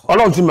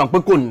 Ọlọ́run ti mọ̀ pé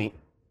kò ní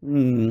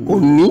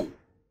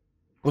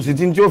kò sì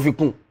tí ó fi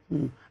kún.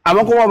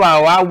 Àmọ́ kó wọ́n bá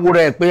wá wo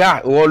rẹ̀ pé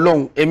ìwọ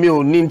Ọlọ́run èmi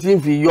ò ní tí ń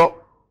fi yọ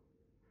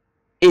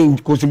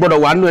kò sì gbọ́dọ̀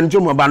wà nínú ẹni tí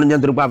ó mọ̀ bá níjẹ́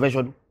nítorí pé a fẹ́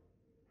ṣọdún.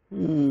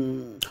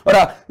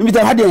 Ọ̀rà níbi tí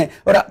a dé yẹn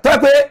ọ̀rà tó yẹ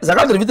pé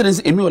zakatul fitri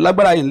ní èmi ò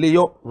lágbára yìí lè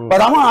yọ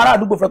bàtà àwọn ará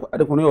àdúgbò fẹ́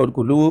adẹkùnrin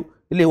kò lówó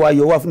ilé wa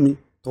yọ wá fún mi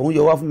tòun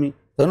yọ wá fún mi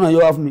tòun náà yọ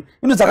wá fún mi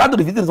inú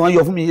zakatul fitri tí wọ́n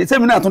yọ fún mi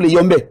sẹ́mi náà tún lè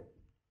yọ ń bẹ̀.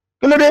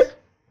 Kí ló dé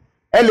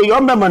ẹ lè yọ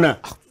ń bẹ̀ mọ̀nà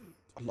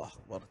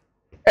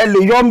ẹ lè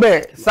yọ ń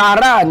bẹ̀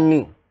sàárà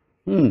ni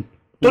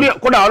torí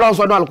kódà Ọlọ́run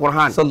sọ ní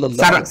Al-Qur'an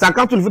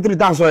zakatul fitri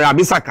tá à ń sọ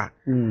àbí sàkà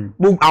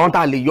àwọn tá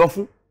a lè yọ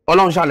fún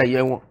Ọlọ́run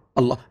ṣàlàyé wọn.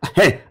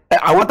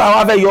 Àwọn tá a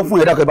wá fẹ́ yọ fún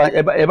ẹ̀dá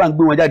ẹ bá ń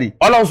gbé wọn jáde.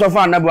 Ọlọ́run sọ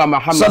fún Ànábì wa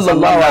Muhammad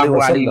sallallahu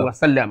alayhi wa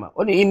sallam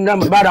ó ní inna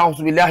ba'da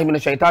a'udhu billahi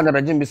minash shaitanir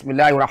rajim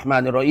bismillahir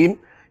rahmanir rahim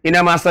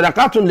innama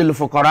sadaqatun lil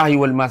fuqara'i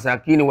wal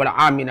masakin wal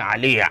 'amina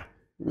 'alayha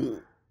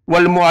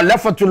wal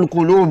mu'allafatil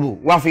qulubu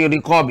wa fi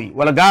riqabi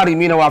wal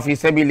gharimina wa fi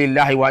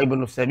sabilillahi wa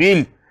ibnus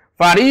sabil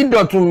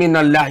faridatun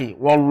minallahi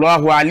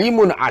wallahu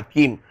alimun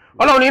hakim.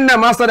 Ọlọ́run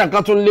innama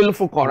sadaqatun lil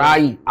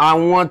fuqara'i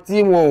àwọn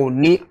tí wọn ò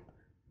ní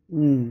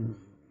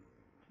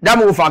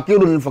dámù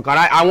fàkírù ní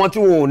fòkàrá àwọn tí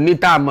wọn ò ní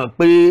tá a mọ̀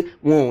pé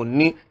wọn ò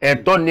ní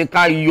ẹ̀tọ́ ní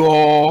ká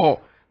yọ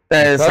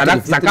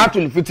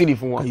zakatul fitri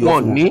fún wọn wọn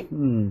ò ní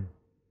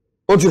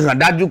ó ti hàn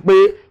dájú pé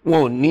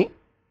wọn ò ní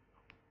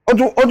ó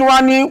tún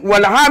wá ní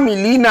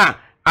walhamilina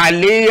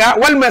alayha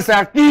wal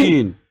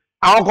masakin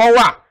àwọn kan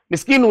wà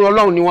miskinu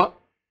Ọlọ́run ni wọ́n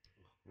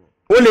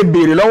ó lè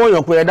béèrè lọ́wọ́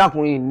yàn pé ẹ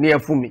dákun yìí ní ẹ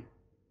fún mi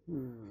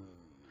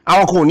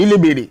àwọn kan ò ní lè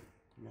béèrè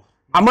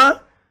àmọ́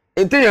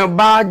ètèyàn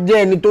bá jẹ́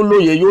ẹni tó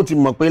lóye yóò ti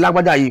mọ̀ pé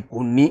lágbájá yìí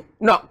kò ní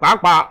náà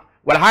pàápàá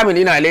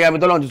walhamilina alayha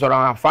tọ́lọ́run ti sọ̀rọ̀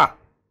àwọn àfà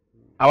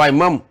àwa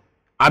ìmáàmù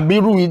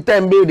àbírú yìí tẹ́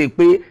ń béèrè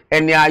pé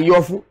ẹni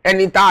ayọ́ fún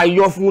ẹni tá a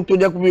yọ́ fún tó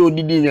jẹ́ pé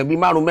odidi èèyàn bíi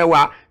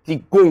 5-10 ti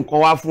kó nǹkan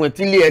wá fún ẹ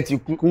tílé ẹ ti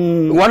kú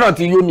ìwọ náà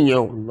ti yó nìyẹn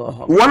o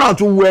ìwọ náà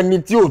tún wo ẹni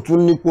tí ò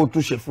tún ní kó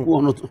tún ṣe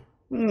fún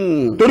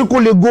torí kó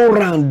lè go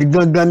round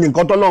gangan ní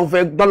nǹkan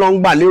tọ́lọ́run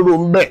gbà lérò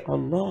ń bẹ̀.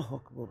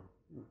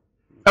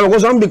 Ẹ̀rọ kó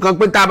sọ ń bì kan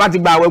pé tá a bá ti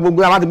gba àwẹ̀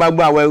gbogbo a bá ti gba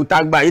gbogbo àwẹ̀ tá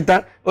a gbà yìí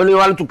tán ó ní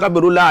wàá tún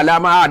kábẹ̀rù láàlá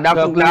máa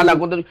dákún láàlá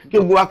kó tó kí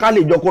gbogbo wa ká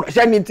lè jọ kó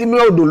sẹ́ni tí ní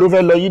odò ló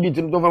fẹ́ lọ yídì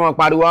tí tó fẹ́ máa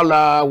pariwo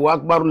Allahu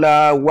akbar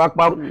Allahu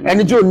akbar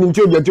ẹni tí ò ní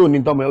tí ò jẹ tí ò ní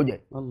tọmọ ẹ ó jẹ.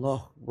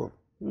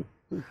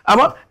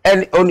 Àmọ́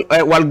ẹni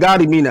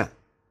wàlgárì mìíràn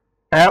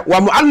wà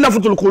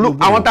mu'allafatul qulub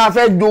àwọn tá a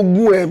fẹ́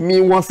jogún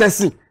ẹ̀mí wọn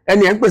sẹ́sìn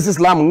ẹni ẹ̀ ń pèsè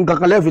Islam nǹkan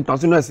kan lẹ́ẹ̀fi tàn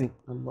sínú ẹ̀sìn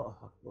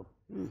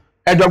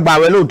ẹjọ́ gbà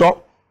àwẹ̀ lóòótọ́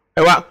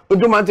ẹwà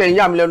ojú máa ń tẹ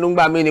ìyá mi lẹ́nu ń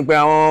gbà mí ni pé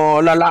àwọn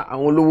ọlọ́lá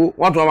àwọn olówó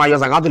wọ́n tún máa yọ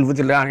zakatul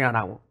fitri láàrin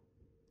ara wọn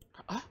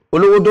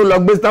olówó tó lọ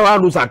gbé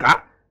sáwárù sàká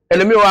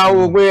ẹlẹ́mí wa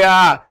wo pé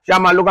ṣé a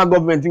máa local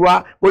government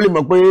wa kó lè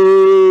mọ̀ pé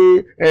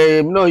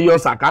náà yọ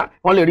sàká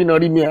wọ́n lè rí náà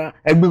rí mi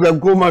ẹgbẹ́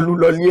kó máa lù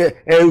lọlé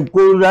ẹ̀ kó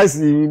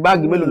ráìsì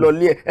báàgì mélòó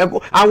lọlé ẹ̀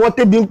àwọn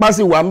tẹ́bí ń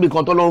pàṣẹ wà níbi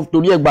kan tó lọ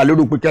torí ẹgbà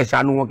lérò pé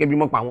kẹsànù wọn kébí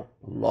mọ́ pa wọn.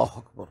 Allahu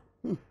Akbar.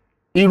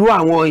 Irú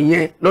àwọn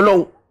ìyẹn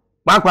lọ́lọ́run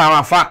pàápàá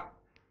àwọn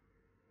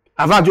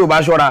àfà tí ó bá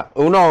ṣọ́ra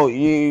òun náà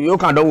yóò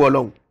kàn dánwò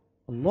Ọlọ́run.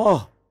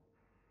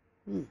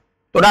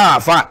 Tó dára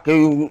àfà kí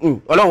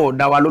Ọlọ́run ò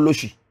dá wa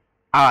lólóṣì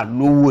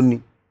àlówó ni.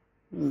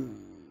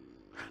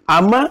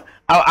 Àmọ́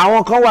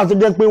àwọn kan wà tó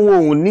jẹ́ pé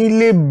wọn ò ní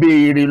lè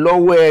béèrè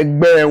lọ́wọ́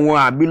ẹgbẹ́ wọn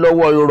àbí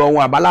lọ́wọ́ irọ́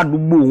wọn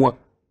àbáládùúgbò wọn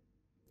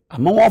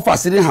àmọ́ wọ́n fà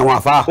sí ní àwọn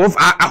àfa.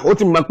 Ó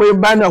ti mọ̀ pé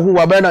báyìí hu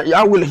wà báyìí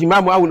awul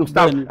ìmáàmù awul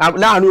ustaz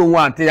láàrin òun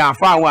àti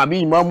àfa àwọn àbí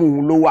ìmáàmù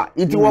òun ló wà.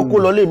 Ìtí wọ́n kó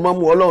lọ lé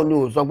ìmáàmù Ọlọ́run ni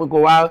ò sọ pé kó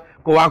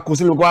wá kó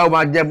sínú kó wá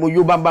máa jẹ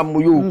moyó bámbá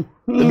moyó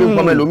ebi ń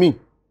pọmọ ẹlòmíì.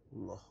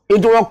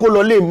 Ìtí wọ́n kó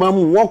lọ lé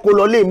ìmáàmù wọ́n kó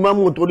lọ lé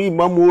ìmáàmù torí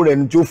ìmáàmù rẹ̀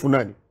ní tí ó fún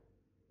náà ni.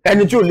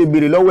 Ẹni tí ò lè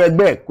béèrè lọ́wọ́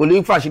ẹgbẹ́ kò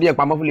lè fàṣírí ẹ̀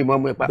pamọ́ fún lè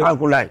mọ́mú ẹ̀ pa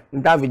káàkùn láì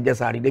ní tá fi jẹ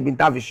sàárì débi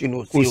tá fi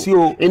ṣínú sí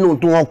o inú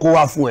tó wọ́n kó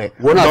wá fún ẹ̀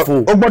wọ́n náà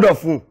fún ó gbọ́dọ̀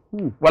fún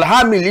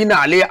wàláhàmìlì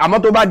náà lé àmọ́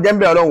tó bá jẹ́ ń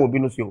bẹ̀ Ọlọ́run ò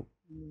bínú sí o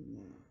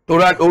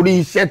torí orí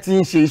iṣẹ́ tí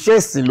ń ṣe iṣẹ́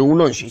ìsìn lòun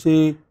náà ṣe.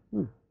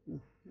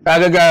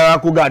 Gẹ́gẹ́ wa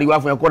kó gàrí wá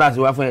fún ẹ kódà sí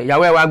wá fún ẹ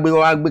ìyàwó ẹ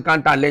wá gbé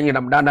káńtà lẹ́yìn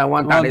Ramadan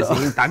wọn tà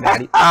lẹ́sìn ń ta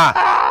gàrí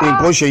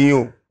nǹkan ṣe yín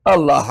o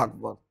Allahu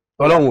Akbar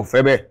Ọlọ́run ò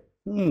fẹ́ bẹ́ẹ̀.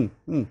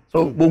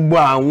 So gbogbo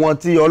àwọn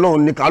tí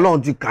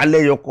Ọlọ́run ti kà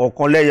lẹ́yọ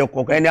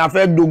kọ̀ọ̀kan ẹni a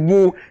fẹ́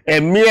dogun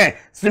ẹ̀mí ẹ̀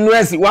sínú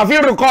ẹ̀sìn wà fi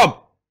rìkọ́b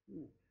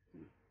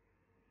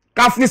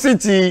ká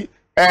físítì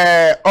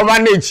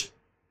orphanage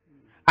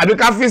àbí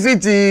ká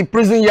físítì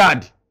prison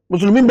yard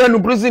mùsùlùmí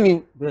bẹ́nu prison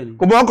ni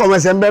kò bọ́ ọkọ̀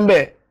mẹ́sẹ̀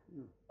bẹ́ẹ̀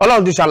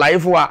Ọlọ́run ti ṣàlàyé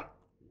fún wa.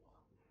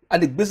 A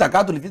lè gbé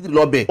sàkátù lè fitiri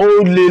lọ bẹ̀. Ó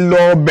lè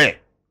lọ bẹ̀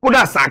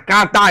kódà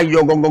sàkátà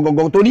yọ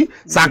gangan torí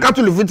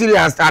sàkátù lè fitiri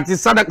àti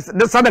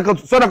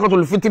sàdákàtù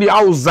lè fitiri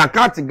àwọn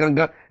zakati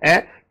gangan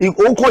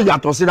ó kọ́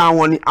yàtọ̀ síra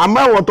wọn ni àmọ́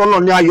ẹ̀wọ̀n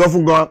tọ́lọ̀ ní ayọ̀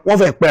fún gan wọ́n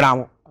fẹ́ pẹ́ra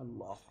wọn.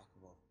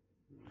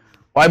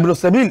 Ibn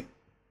Sabil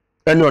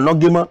ẹni ọ̀nà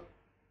gémọ́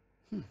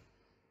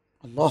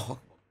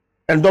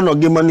ẹni tọ́nà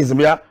gémọ́ ní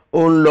ìsìnbíyá ó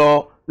ń lọ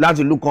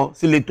láti ìlú kan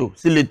sí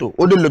ìletò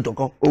ó dé ìletò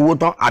kan owó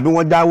tán àbí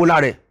wọ́n jáwó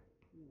lára ẹ̀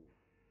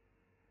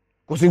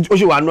kò sí ó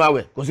sì wà nú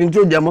àwẹ̀ kò sí tí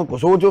ó jẹ mọ́ kò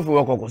sówó tí ó fi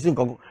wọkọ̀ kò sí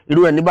nǹkan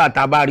irú ẹ̀ nígbà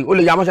tá a bá rí ó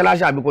lè ya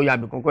mọ́ṣáláṣí àbí kò ya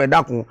àbí kankan ẹ̀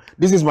dákun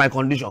this is my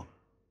condition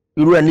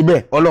irú ẹ̀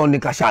níbẹ̀ Ọlọ́run ní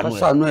ká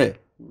ṣàánú ẹ̀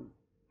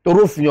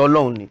toró fi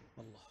Ọlọ́run ni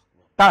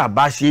tá a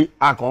bá ṣe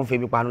a kàn ń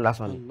febi panu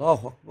lásán ni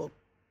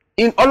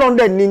Ọlọ́run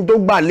dẹ̀ ní tó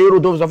gbà lérò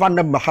tó fi sọ fún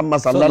Ànábì Muhammad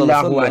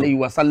sallallahu alayhi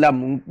wa sallam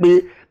ń pé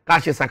ká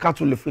ṣe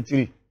sakatul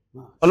fitri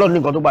Ọlọ́run ní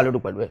nǹkan tó gbà lérò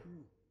pẹ̀lú ẹ̀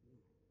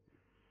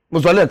mo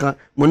sọ lẹ́ẹ̀kan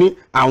mo ní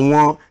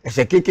àwọn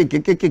ẹ̀ṣẹ̀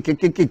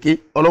kéékèèké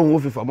Ọlọ́run ó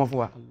fi fọmọ́ fún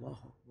wa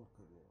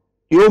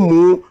yóò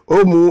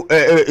mú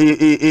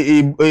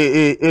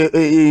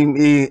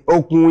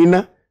okùn iná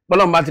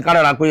bọ́lọ́run bá ti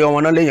kárara pé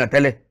ọmọ náà léèyàn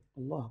tẹ́lẹ̀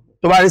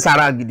tó bá rí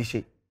sàárà gidi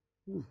ṣe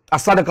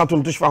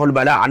as-sadaqatu tushfahu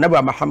al-bala Ànábì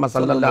Muhammad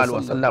sallallahu alaihi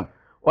wasallam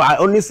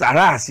ó ní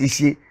sàárà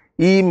ṣíṣe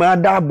yìí máa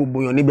dáàbò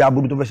bòyàn níbi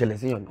aburú tó fẹ́ ṣẹlẹ̀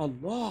sí yàn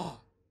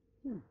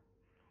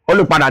ó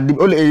lè padà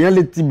èèyàn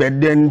lè ti bẹ̀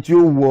dẹni tí ó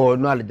wọ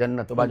ọ̀nà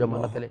àlìjánnà tó bá jọ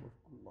mọ́ tẹ́lẹ̀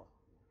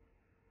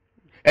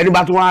ẹni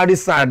bá tún wá rí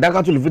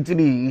sàdákàtù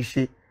fitiri yìí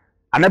ṣe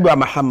Ànábì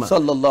Muhammad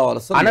sallallahu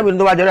alaihi wasallam Ànábì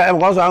tó bá jẹ́ ẹ̀mọ̀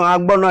kan sọ àwọn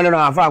agbọ́nà lẹ́nu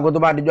àfáà àgọ́ tó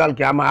bá dijọ́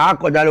alkiyama á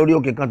kọjá lórí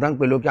òkè kan tán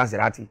pè lókè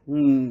àsìrátì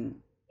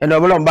ẹni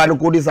Ọlọ́run bá ní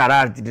kó rí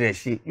sàráàtì rẹ̀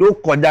ṣe yóò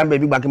kọjá ń bẹ̀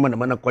bí gbàkí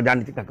mọ̀nàmọ́ná kọjá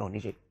ní tí kankan ò ní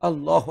ṣe.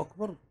 Allahu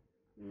Akbar.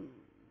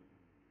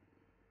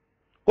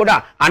 Kódà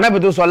Ànábì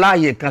tó sọ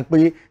láàyè kan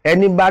pé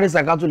ẹni bá rí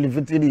sàkátù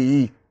fitiri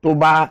yìí tó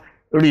bá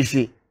rí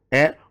ṣe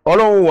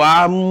Ọlọ́run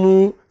wàá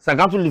mú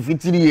sàkátù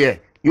fitiri yẹ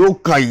yóò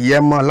kàn ìyẹ́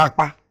mọ́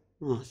lápá.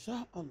 Masha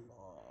Allah.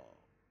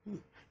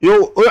 Yóò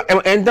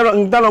ẹ̀ntẹ́lọ́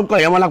nǹkan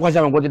ìyẹn wọn lápá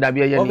ṣàmì kó ti dàbí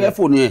ẹyẹ ni. Ọbẹ̀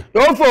fò ní ẹ̀.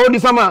 Yóò fò ó di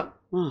sánmà.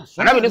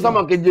 Ànábì ní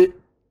sánmà keje.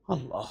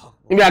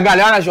 Níbi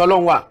àgàlẹ̀ aráṣẹ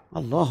Ọlọ́run wà.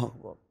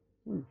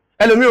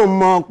 Ẹlòmíì ò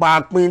mọ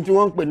pàápín tí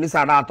wọ́n ń pè ní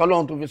sàrà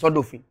àtọ́lọ́run tó fi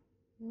sọ́dọ̀fin.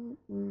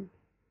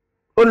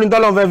 Ó ní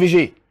tọ́lọ́run fẹ́ fi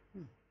ṣe.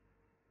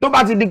 Tó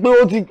bá ti di pé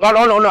ó ti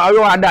Ọlọ́run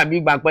yóò wá dàbí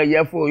ìgbà pẹ́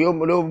ẹyẹ fò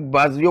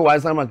yóò wá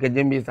sánmà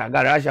keje níbi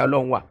àgàlẹ̀ aráṣẹ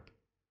Ọlọ́run wà.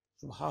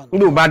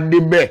 Níbi ò bá dé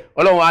bẹ́ẹ̀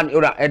Ọlọ́run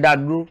wá ẹ̀dá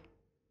dúró.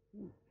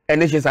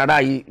 Ẹni ṣe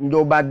sàrà yìí ǹjẹ́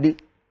ó bá dé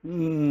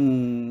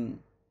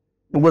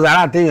gbogbo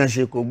sàrà téèyàn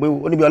ṣe kò gbé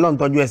ó níbi Ọlọ́run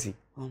tọ́jú ẹ̀ sí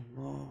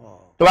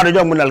tó bá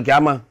dọjọ́ gbọ́dọ̀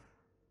kíámà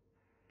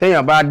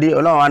téèyàn bá dé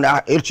Ọlọ́run wa ní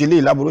ètùlé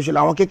ìlàbúrú ṣe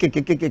làwọn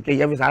kéékèèké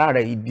yẹ fi sàrà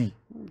rẹ̀ ìdí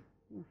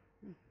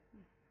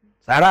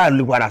sàrà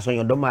lè padà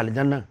sọyàn dọ́mọ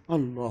àlìjánnà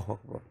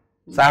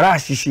sàrà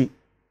ṣíṣe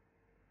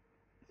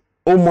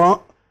ó mọ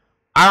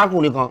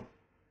arákùnrin kan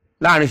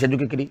láàrin ìṣẹ́jú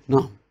kékeré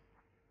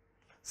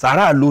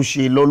sàrà ló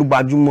ṣe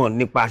lọ́lúgbàjúmọ̀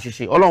nípa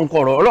ṣíṣe Ọlọ́run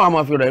kọ̀rọ̀ Ọlọ́run a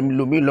máa fi rẹ̀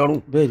lómi lọ́rùn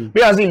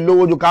bí a sì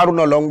lówó ju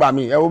Kárúnà lọ ń gbà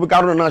mí ẹwọ́ bí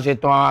Kárúnà náà ṣe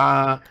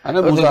tán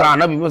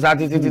Ànábì Mùsá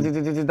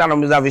títí tánà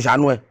Mùsá fi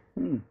ṣàánú ẹ̀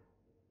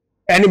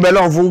ẹni bẹ́ẹ̀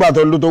lọ́run fún gbà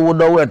tó ló tó wó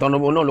dọ́wọ́ ẹ̀ tán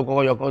náà ló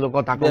kọ́kọ́ yọ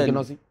kọ́ ta kọ́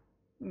kíná sí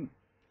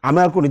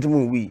amẹ́kùnrin tí mò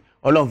ń wí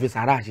Ọlọ́run fi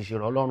sàrà ṣíṣe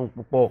rọ̀ Ọlọ́run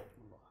púpọ̀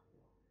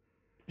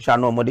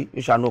ìṣàánú ọmọdé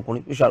ìṣàánú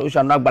ọkùnrin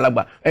ìṣàánú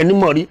àgbàlagbà ẹni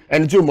mọ̀ rí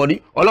ẹni tí ò mọ̀ rí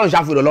Ọlọ́run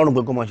ṣàfihàn Ọlọ́run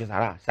pé kó mọ̀ ṣe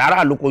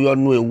sàrà ló kó yọ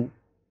nú ewu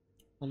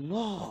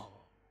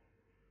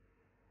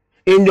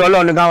ìjọ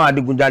Ọlọ́run ní káwọn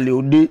adigunjalè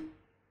ó dé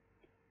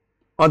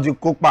wọ́n ti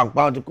kó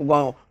pàǹpá wọ́n ti kó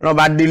wọ́n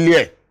bá délé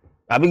ẹ̀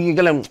tàbí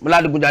kíkẹ́lẹ̀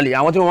ládìgunjalè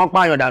àwọn tí wọ́n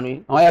pààyàn dànù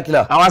yìí àwọn ayakila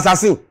àwọn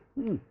assassin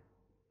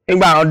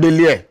nígbà àwọn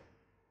délé ẹ̀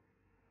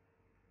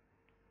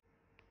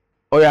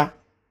ó yá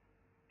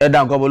ẹ̀dà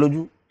nǹkan bọ̀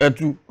lójú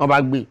ẹ̀tú wọ́n bá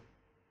gbé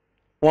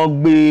wọ́n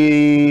gbé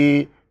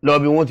lọ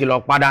bí wọ́n ti lọ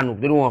pàdánù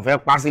torí wọ́n fẹ́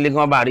pa sílé kí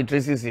wọ́n bá rí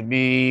traces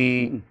bí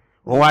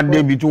wọ́n wá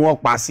débi tí wọ́n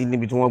pa sí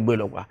níbi tí wọ́n gbé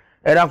lọ pa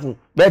ẹ dákun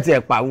bẹ́ẹ̀ tí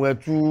ẹ̀ pa àwọn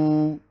ẹ̀tú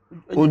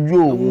ojú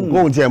òun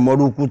kóhun tiẹ̀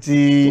mọ́rúkú tí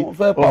ó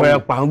fẹ́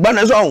pa òun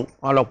gbọ́nà sọ̀hún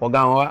wọn lọ pọ̀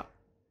ga wọn wá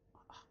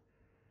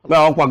bí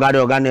àwọn pọ̀ ga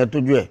rẹ̀ ọ̀gá ni ẹ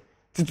tójú ẹ̀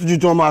títújú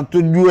tí wọ́n máa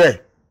tójú ẹ̀.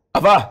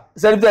 àfà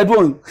sẹ́ni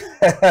dùn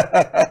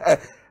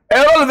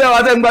ẹ̀rọ olùfẹ́ wa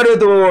tẹ́ ń gbádùn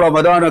ètò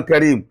Ramadan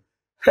Kareem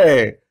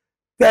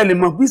tẹ́lẹ̀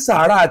mọ̀ bí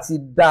sàárà ti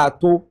dáa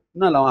tó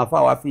náà làwọn àfà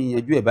wa fi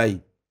yanjú ẹ̀ báyìí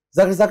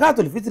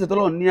zakatul fitri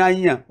tọ́lọ́run ní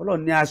àyàn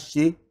ọlọ́run ní a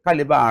ṣe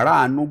kálíbà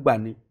àràánú gbà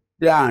ní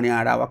láàrin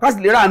ara wa ká sì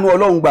lè ráàánú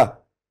ọlọ́run gbà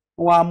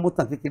wọ́n wá mú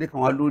tàn kékeré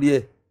kan wá lórí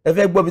ẹ̀ ẹ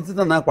fẹ́ gbọ́ bí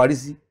títàn náà parí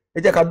sí ẹ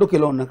jẹ́ ká dókè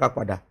lọ́run náà ká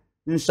padà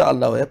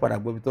inshallah ẹ padà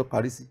gbọ́ bí tó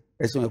parí sí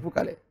ẹ̀sùn ẹ̀kú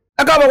kalẹ̀.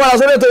 ẹ káàbọ̀ padà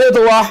sórí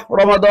ètò wa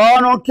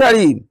Ramadan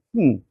Kareem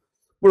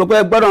mo rò pé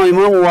gbọ́dọ̀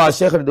ìmáàmù wa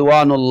Sheikh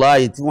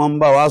Ridwanullahi tí wọ́n ń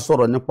bá wa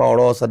sọ̀rọ̀ nípa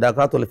ọ̀rọ̀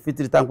sadakatul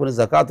fitri táǹkù ní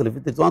zakatul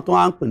fitri tí wọ́n tún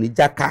wá ń pè ní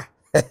jáka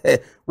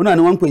wọn náà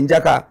ni wọ́n ń pè ní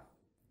jáka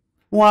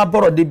wọ́n á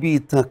bọ̀rọ̀ débi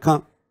ìtàn kan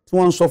tí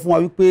wọ́n ń sọ fún wa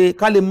wípé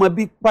ká lè mọ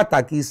bí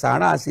pàtàkì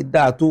sàárà ṣe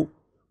dáa tó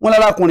wọ́n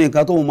lárakùnrin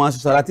kan tó máa ń ṣe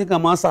sàárà tí kan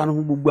máa ń ṣàánú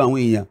fún gbogbo àwọn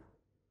èèyàn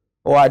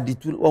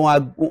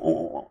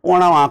wọ́n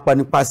rán àwọn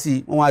apanipa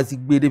sí wọ́n wá ti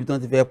gbé débi tí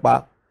wọ́n ti fẹ́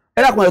pa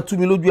ẹ dákun ẹ tú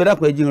mi lójú ẹ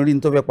dákun ẹ jí n rí ní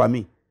tó fẹ́ pa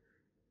mí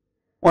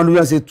wọ́n ní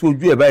wọ́n ṣe tú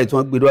ojú ẹ̀ báyìí tí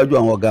wọ́n gbé déwájú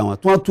àwọn ọ̀gá wọn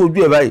tí wọ́n tú ojú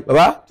ẹ̀ báyìí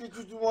bàbá.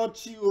 títí tí wọ́n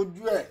tí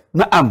ojú ẹ̀.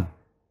 naam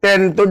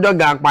tẹni tó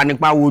jọ̀gá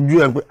apanipa wojú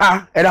ẹ pé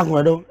ẹ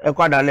dákun ẹ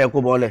kọ́ àdálẹ́ ẹ kó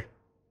bọ́ọ̀lẹ̀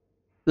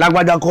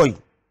lágbájá kọ́ yìí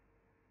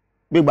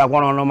gbígbà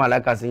pọ́n ọ̀nà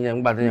màláìka sí yẹn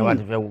nígbà téèyàn wá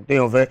ti fẹ́ wò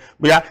téèyàn fẹ́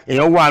bóyá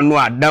èèyàn wà nù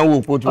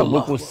àdánwò kó tó gbé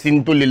kó sí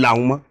ní tó lè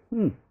làwọn mọ́.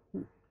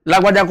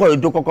 lágbájá kọ́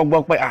èyí tó kọ́kọ́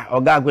gbọ́ pé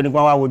ọ̀gá àgbẹ̀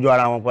nípa wá wojú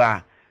ara wọn pé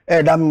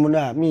ẹ dá mi mọ̀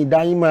náà mi ì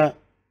dá yín mọ̀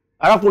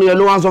arákùnrin yẹn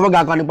ló wá ń sọ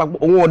fọ́gà kan nípa pé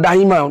òun ò dá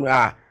yín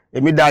mọ̀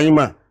èmi dá yín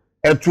mọ̀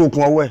ẹ tú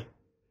okùn ọwọ́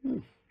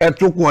ẹ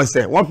tú okùn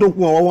ẹsẹ̀ wọ́n tó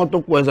kùn ọwọ́ wọ́n tó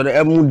kùn ẹsẹ̀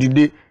ẹ mú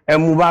dìde ẹ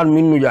mú bá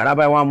mi nù yàrá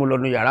báyìí wọ́n á mú lọ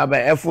nù yàrá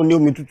báyìí ẹ fún ní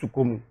omi tútù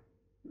kó mu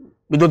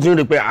bí tó ti ń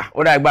rí pé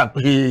ó dà gbà pé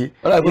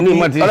inú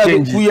ìmọ̀ ti ń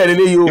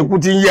ṣèǹjì ikú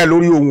ti ń yẹ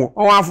lórí òun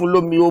wọ́n wá fún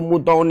lómi ó mú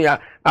tán ó ní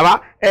àbá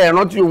ẹ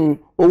rántí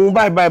òun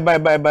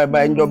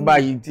báyìí ń jọ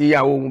báyìí tí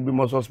ìyàwó òun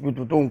bímọ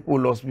hospital tó ń kó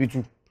lọ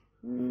hospital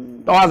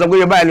tó wá sọ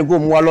pé báyìí ni kò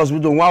mú wa lọ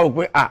hospital òun wá rò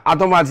pé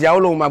àtọ́mọ àti ìyàwó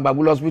lòun máa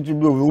gbàgbé lọ hospital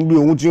bí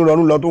òun ti ń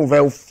rọrùn lọ tóun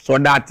fẹ́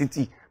sọdá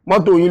títì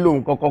mọ́tò yín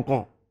lòun kọ́kọ́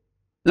kàn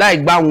láì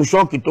gbá òun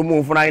ṣọ́ọ̀kì tó mú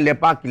un fúnra ilẹ̀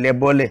páàkì lẹ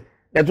bọ́lẹ̀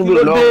ẹtún bí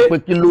lọ́wọ́ pé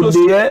kí ló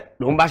dé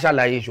lòun bá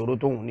ṣàlàyé ìṣòro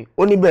tóun ní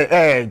ó níbẹ̀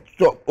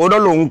ọ̀dọ́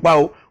lòun pa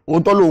o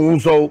òótọ́ lòun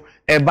sọ o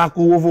ẹ bá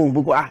kówó fóun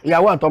pé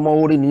ìyàwó àtọmọ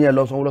orí nìyẹn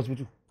lọ sanwó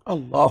lọ́sibítù.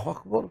 Allahu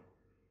Akbar.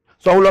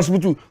 sanwó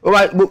lọ́sibítù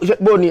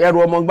bó ni ẹrù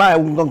ọmọ gbá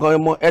ẹ̀wù kankan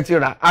ọmọ ẹ ti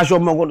rà aṣọ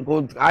ọmọ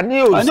kò àní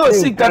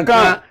òsì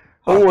kankan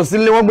òun ò sí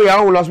lé wọ́n gbé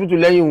ìyàwó òun lọ́sibítù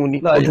lẹ́yìn òun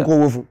ni ó tún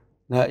kówó fún.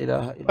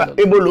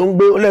 ibo ló ń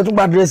gbé ó lẹ́tún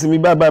gba dírẹ́sì mi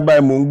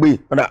báyìí mò ń gbé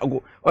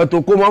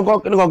ọ̀tọ̀ kó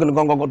mọ́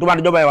kíníkan tó bá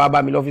dijọba ìwà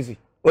bá mi lọ́fíìsì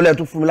ó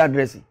lẹ́tún fún mi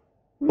ládírẹ́sì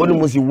ó ní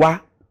mo sì wá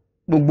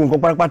gbogbo nǹkan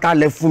pátápátá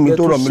lẹ fún mi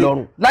tó rọ̀ mí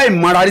lọ́rùn láì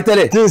mọ́ra rí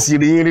tẹ́lẹ̀ tí n sì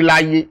rí yín rí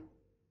láyé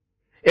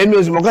èmi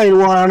ò sì mọ̀ káyìn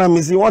wọ́n rán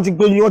mi sí wọ́n ti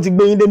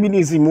gbé yín débi ní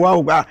ìsìn mú wá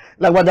òkà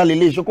lágbádá lè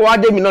léṣe kó wá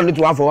débi náà ní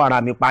tí wàá fọwọ́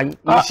ara mi pa yín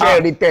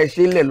iṣẹ́ rí tẹ́ ẹ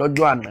ṣe lẹ̀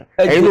lọ́jọ́ àná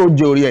ẹ̀yin ló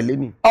jẹ orí ẹ̀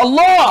lẹ́nì.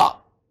 Allah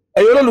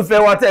ẹ̀yin olólùfẹ́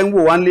wa tẹ́ ń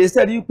wò wá nílé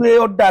iṣẹ́ rí pé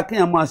ó dáa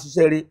kéèyàn máa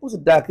ṣiṣẹ́ rí ó sì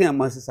dáa kéèyàn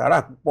máa ṣe sàárà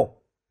púpọ̀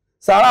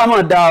sàárà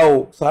máa dáa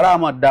o sàárà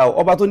máa dáa o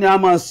ọba tó ní a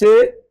máa ṣe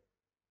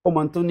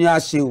ọmọ tó ní a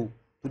ṣe o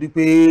torí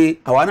pé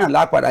àwa náà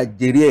lápadà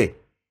jèrè ẹ̀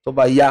tó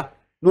bá yá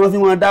ní wọ́n fi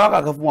wọn dá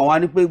wákàkà fún wa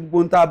ní pé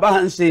gbogbo nta bá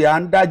ń ṣe à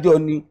ń dájọ́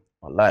ni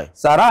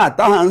sàrà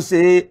táà ń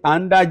ṣe à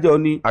ń dájọ́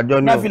ni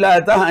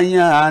náfìlà táà ń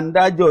yan à ń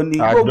dájọ́ ni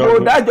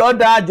gbogbo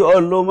dájọ́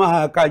ló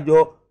máa kájọ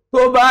tó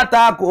bá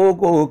ta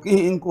kókó kí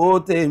n kó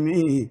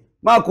tèmi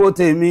má kó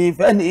tèmi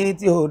fẹ́ni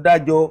tí ò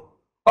dájọ́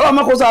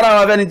ọlọ́mọ kó sára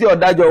wa fẹ́ni tí ò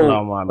dájọ́ o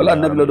ọlọ́run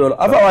nàbí lọ́dọ̀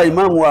afáwa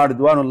ìmáàmù wa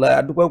Ridwanullahi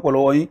adúpẹ́ pọ̀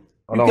lọ́wọ́ yín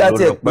wípé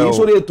àti ẹ̀pẹ́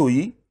sórí ètò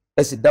yìí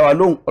ẹ sì dá wa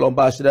lóhùn ọlọ́run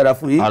bá ṣe dáadáa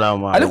fún yín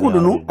àlékún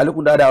dùnú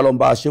àlékún dáadáa ọlọ́run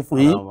bá ṣe fún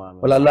yín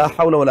wàlá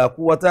hawla wàlá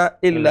quwwata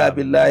illa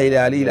billahi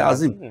al-aliyyil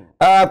azim.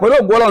 pẹ̀lú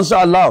ògbó ọlọ́run insha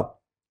Allah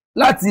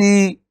láti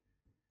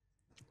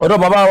ọ̀dọ̀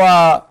bàbá wa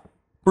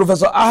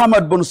Professor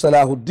Ahmad bin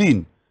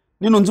Salahuddin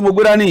nínú tí mo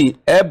gbé dání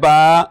ẹ bá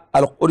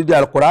odidi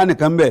al-Qur'an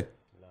kan bẹ̀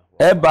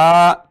ẹ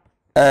bá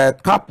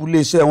káàpù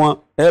iléeṣẹ́ wọn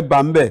ẹ bá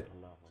ń bẹ̀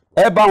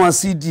ẹ bá wọn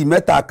CD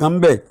mẹ́ta kan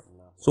bẹ̀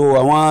so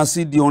àwọn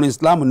CD orin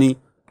Islam ni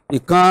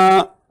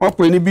ìkan wọ́n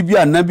pè ní bíbí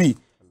ànábì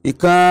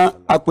ìkan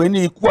apè ní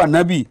ikú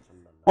ànábì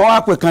wọ́n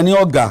wá pè kan ní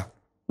ọ̀gá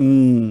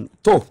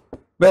tó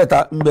bẹ́ẹ̀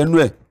ta ń bẹnu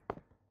ẹ̀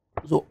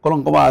so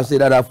kọ́lọ́nkọ́ máa ṣe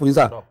dáadáa fún yín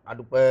sà.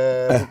 adúpẹ́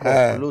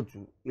púpọ̀ lóòtú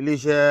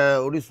iléeṣẹ́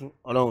Orísun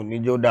ọlọ́run ní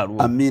jẹ́ ó dàrú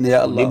o àmín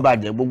ya Allah ní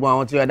bàjẹ́ gbogbo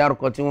àwọn tí wọ́n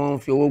dárúkọ tí wọ́n ń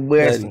fi owó gbé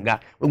ẹ̀sìn ga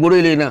gbogbo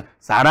orílẹ̀ náà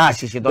sàárà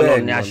àṣìṣe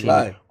tọ́lọ́run ní àṣẹ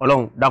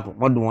ọlọ́run dákun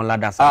mọ́dún wọn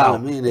ládàá sàárà o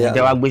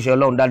ìjẹba gbéṣẹ́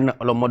ọlọ́run dáná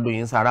ọlọ́run mọ́dún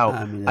yín sàárà o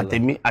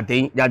àtẹ̀mí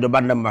àtẹ̀yìn jájọba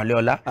nàbì wọlé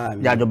ọlá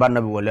jájọba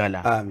nàbì wọlé ọlá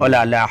ọlá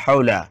la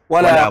hawla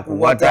wala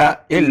quwwata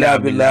illa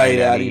billahi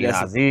al-aliyyil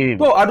azim.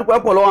 tó adúpẹ́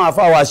pọ̀ lọ́wọ́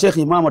àfáwà Sheikh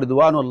Imam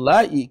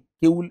Ridwanullahi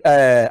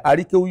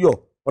àríkéwúyọ̀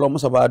ọlọ́run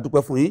mọ́sàbà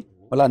dúpẹ́ fún yín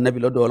wọ́lá nàbí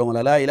lọ́dọ̀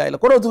ọlọ́run la ilaha illa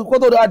kó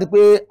tó dáa di pé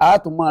a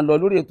tún máa lọ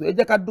lórí ètò ẹ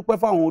jẹ́ ká dúpẹ́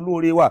fáwọn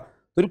olóore wa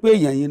torí pé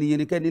èèyàn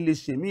yìnyín kẹ́ni lè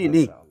ṣe míì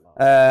ní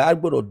a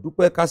gbọ́dọ̀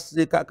dúpẹ́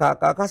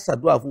ká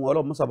ṣàdúrà fún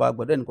ọlọ́run mọ́sàbà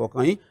gbọ́dọ̀ ẹnì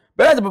kọ̀ọ̀kan yín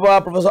bẹ́ẹ̀ ti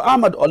bàbá Professor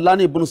Ahmad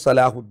Ọláni ibn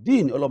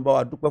Salahuddin ọlọ́run bá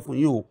wa dúpẹ́ fún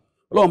yín o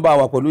ọlọ́run bá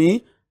wa pẹ̀lú yín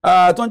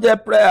tó ń jẹ́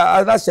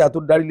aláṣẹ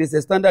àtòdarí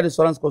iléeṣẹ́ Standard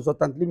Insurance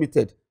Consultant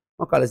Limited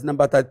wọ́n kalẹ̀ sí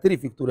number 33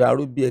 Victoria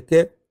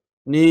Arobieke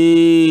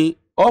ní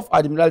off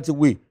Admiralty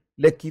Way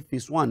Lekki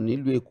phase 1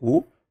 nílùú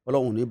Èkó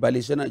ọlọ́run ní balẹ̀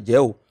iṣẹ́ náà jẹ́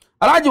o.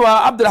 Alhaji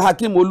wa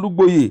Abdulhakeem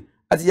Olúgbòye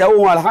àti ìyàwó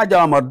wọn Alhaja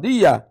wa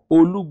Mardiya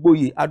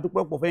Olúgbòye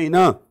adúpẹ́ pọ̀ fẹ́yìn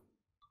náà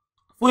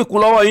fún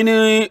ìkúnlọ́wọ́ yín ní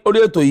orí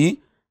ètò yìí.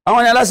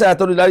 Àwọn ní aláṣẹ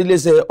àtòdarí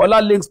iléeṣẹ́ Ọlá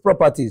Links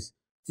Properties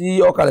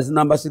tí ó kalẹ̀ sí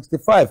number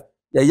 65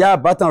 Yaya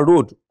Batan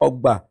Road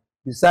Ọgbà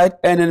beside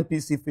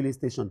NNPC filling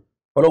station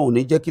ọlọ́run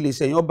ní jẹ́ kí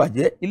iléeṣẹ́ yín ó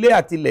bàjẹ́ ilé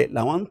àtilẹ̀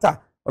làwọn ń tà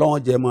ọlọ́run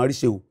jẹ́ mọ́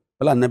àríṣe o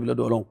ọlá nàbí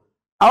lọ́dọ̀ ọlọ́run.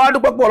 Àwọn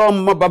adúpẹ́ pọ̀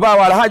ọlọ́run bàbá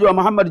wa Alhaji wa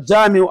Muhammad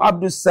Jamiu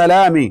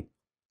Abdulsalami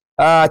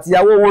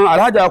àtìyàwó wọn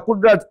Alhaji wa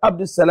Kudrat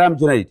Abdulsalam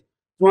Junaid tí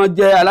wọ́n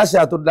jẹ́ aláṣẹ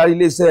àtòdarí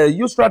iléeṣẹ́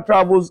Yusra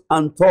Travels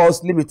and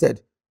Tours Limited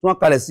tí wọ́n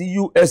kalẹ̀ sí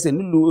USA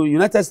nílùú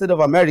United States of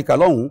America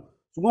lọ́hùn-ún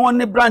ṣùgbọ́n wọ́n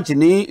ní branch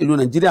ní ìlú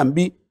Nàìjíríà ń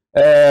bí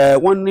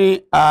wọ́n ní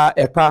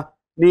ẹ̀ka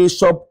ní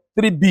shop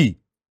 3B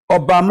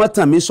Ọba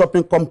Mọ́tànmí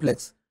shopping complex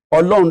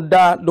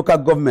Ọlọ́ndá local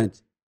government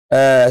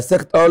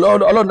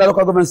Ọlọ́ndá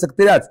local government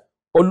secretariat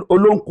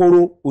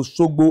Olóńkoro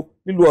Òṣogbo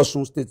nílùú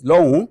Ọ̀ṣun state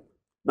lọ́hùn-ún.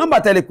 Nọ́mbà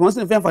tẹ́lẹ̀ pé wọ́n sì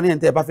ń fẹ́ àǹfààní ẹ̀ ń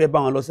tẹ́ ẹ bá fẹ́ bá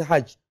wọn lọ sí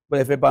hajj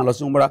bóyá ẹ fẹ́ bá wọn lọ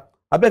sí umrah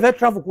abẹ́fẹ́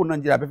travel kúrò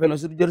Nàìjíríà abẹ́fẹ́ lọ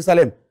sí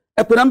Jerusalem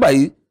ẹ pè nọ́mbà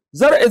yìí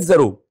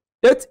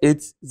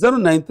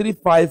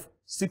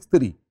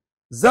 08088093563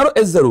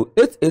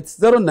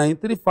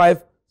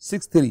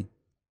 08088093563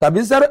 tàbí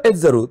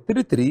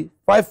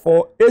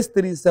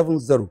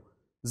 08033548370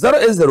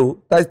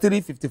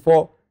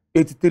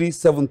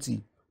 08033548370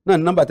 náà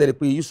ní nọ́mbà tẹ́lẹ̀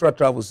pé Yusra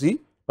travel sí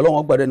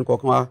ọlọ́run gbàdé ẹnì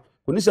kọ̀ọ̀kan wa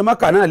kò ní ṣe má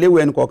kà náà léwu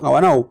ẹnì kọ̀ọ̀kan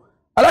wa náà o.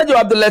 Alhaji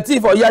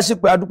Abdulateef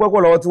Ọ̀yáṣípẹ̀ adúpẹ́pọ̀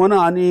lọ́wọ́ tí wọ́n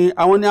náà ní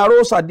àwọn ní aró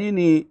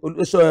sàdínì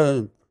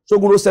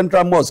Ṣógunró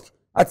Central Mosque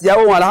àti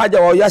ìyàwó wọn Alhaja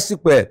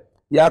Ọ̀yáṣípẹ̀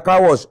ìyá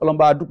Kawosh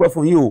ọlọ́mọba adúpẹ́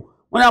fún yín o.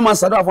 Wọ́n ní a máa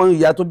ṣàdúrà fún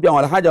ìyá tó bí àwọn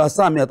Alhaja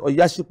Sami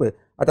Ọ̀yáṣípẹ̀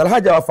àti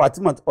Alhaja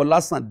Fatima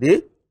Ọlásàndé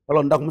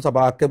ọlọ́run dákun mọ́sà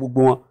bá kẹ́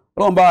gbogbo wọn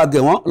ọlọ́run bá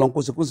gẹ̀ wọ́n ọlọ́run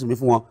kó sekú sinmi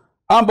fún wọn.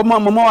 Àwọn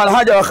mọ̀mọ́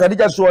Alhaja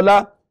Khadija Ṣọlá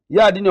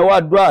ìyá àdínní ọwọ́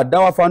àdúrà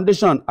Dawa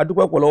Foundation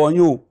adúpẹ́pọ̀ lọ́wọ́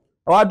yín o.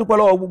 Àwọn adúpẹ́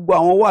lọ́wọ́ gbogbo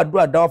àwọn ọwọ́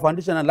àdúrà Dawa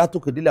Foundation náà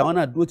látòkèdélé àwọn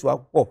náà dúró tiwa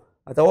púpọ̀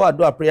àtàwọn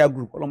àdúrà prayer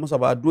group ọlọ́run mọ́sà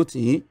bá dúró tì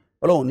yín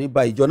ọlọ́run ní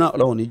ba ìjọ náà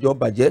ọlọ́run ní jọ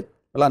bàjẹ́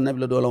ọlọ́run nàbí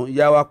lọ́dọ̀ ọlọ́run.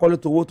 Ìyá wa kọ́lé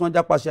towó tó ń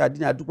jápàṣẹ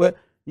àdínní adúpẹ́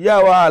ìyá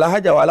wa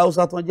Alhaja wa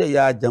aláwùsá tó ń jẹ́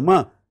ìyá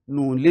jama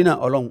nù lẹ́nà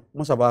ọlọ́run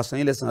mọ́sà bá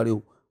sanyí lẹ́sàn rẹ o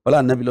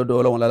ọlọ́run nàbí lọ́dọ̀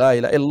ọlọ́run la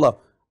ilaha illallah.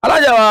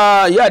 Alhaja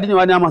wa ìyá àdínní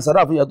wa ní àmà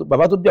sàrà fún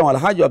bàbá tó bí àwọn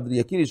Alhaji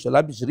Abdulyakiri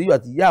Ṣọlá Bishiriyu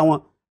àti ìyá wọn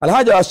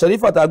Alhaja wa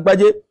Sharifat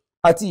Agbájé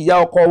àti ìyá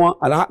ọkọ wọn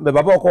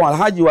bàbá ọkọ wọn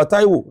Alhaji wa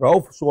Taiwo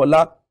Rauf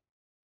Ṣọlá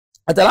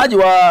àti Alhaji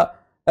wa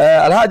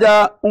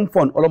Alhaja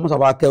Umfon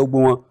ọlọ́mọsàbà kẹ́ gbogbo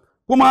wọn.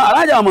 Kuma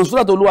Alhaja wa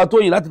Mansurat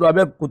Olúwatóyìn láti lọ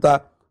Abẹ́òkúta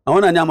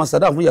àwọn náà ní àmà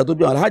sàdá fún ìyá tó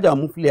bí wọn Alhaja wa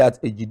Mufliat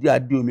Èjìdí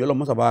Adéomi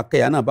ọlọ́mọsàbà kẹ́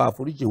yà náà bá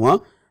àforíjì wọn.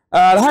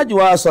 Alhaji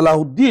wa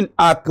Salahuddin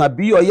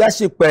Àkànbí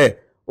Ọ̀yáṣípẹ̀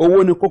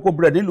owó ní kókó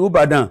bread nílùú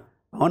Ìbàdàn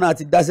àwọn náà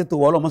ti dá sétò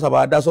wọn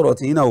ọlọ́mọsàbà dá sọ̀rọ̀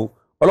tì í náà o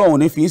ọlọ́run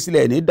ní fi í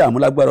sílẹ̀ ní dààmú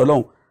lágbára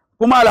ọlọ́run.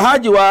 Kuma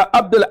Alhaji wa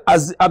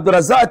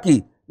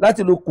Abdulrazaki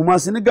láti lu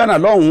Kumasi ní Ghana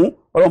lọ́hùn-ún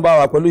ọlọ́run bá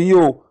wà pẹ̀lú yín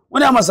o. Wọ́n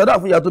ní àmà sàdá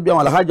fún ìyá tó bí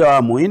àwọn Alhaja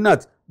wa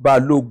Muinat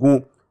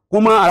Balógun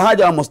Kuma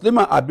Alhaja wa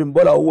Muslima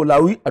Abimbola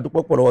Owólawí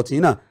àdúpọ̀pọ̀ lọ́wọ́ tí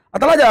náà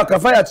àtàlájà wa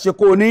Kafayat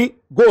Ṣeko ní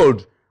Gold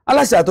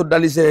aláṣẹ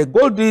àtòdàlẹ́sẹ̀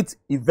Gold It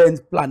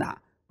event planner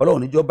ọlọ́run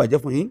níjọ́ bàjẹ́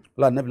fún yín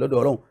ọlọ́run nàbí lọ́dọ̀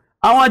ọlọ́run.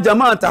 Àwọn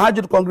jama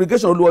Tahajjud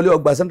congregation Olúwọlé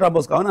Ọgbà Central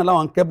Mosque àwọn náà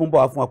láwọn kẹ́bùn bọ̀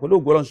wá fún wa pẹ̀lú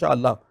ògo Ọlọ́run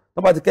inshallah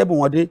tó bá ti kẹ́bùn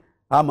wọn dé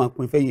a máa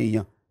pín fẹ́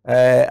yẹn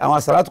àwọn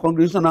Salatu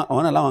congregation náà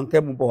àwọn náà láwọn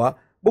kẹ́bùn bọ̀ wá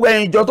gbogbo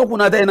ẹ̀yin ìjọ tó kù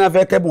náà tẹ́yìn náà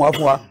fẹ́ kẹ́bùn wá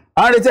fún wa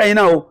à ń retí ẹ̀yin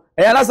náà o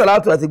ẹ̀yin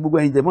alásàlátù àti gbogbo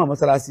ẹ̀yin jẹ̀mọ́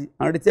mọ́sálásí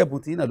à ń retí ẹ̀bùn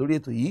tí yín náà lórí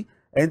ètò yìí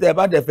ẹ̀yin tẹ́ ẹ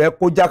bá dẹ̀ fẹ́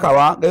kó jákà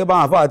wá gẹ́gẹ́ bá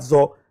àwọn àfáà ti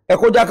sọ ẹ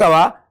kó jákà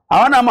wá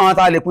àwọn náà máa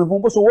ta lè pín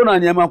fún bó so owó náà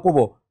ni ẹ máa kó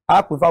bọ̀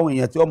á pín fáwọn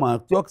èèyàn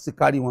tí ó sì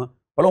kárí wọn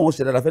ọlọ́run ó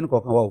ṣe dáadáa fẹ́ni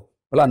kọ̀ọ̀kan wa o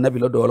ọlọ́run nàbí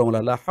lọ́dọ̀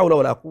ọlọ́run la hawla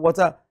wala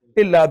quwwata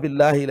illa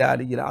billahi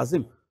al-aliyyil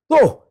azim. tó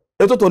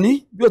ètò tòní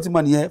bí ó ti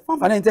mọ nìyẹn fún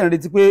àǹfààní ẹni tẹ́ ń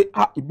retí pé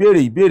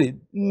ìbéèrè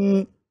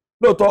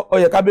lóòótọ́ ó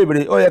yẹ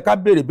ká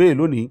béèrè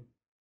lónìí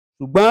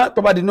ṣùgbọ́n tó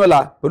bá di ní ọ̀la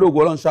pẹ̀lú ògo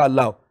Ọlọ́run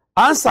inshallah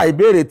ánsà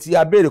ìbéèrè tí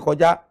a béèrè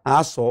kọjá à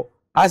á sọ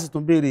á sì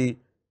tún béèrè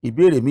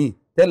ìbéèrè míì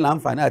tẹ́lẹ̀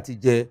láǹfààní àti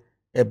jẹ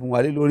ẹ̀bùn wa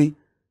lé lórí.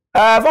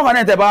 fún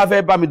àǹfààní tẹ́ bá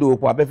fẹ́ bá mi dòwò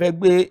pọ̀ abẹ́ fẹ́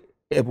gbé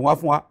ẹ̀bùn wa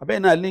fún wa abẹ́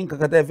náà ní nǹkan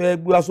kan tẹ́ fẹ́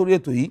gbé wá sórí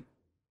ètò yìí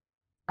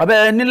abẹ́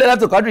nílẹ̀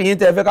láti kádù yín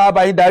tẹ́ fẹ́ ká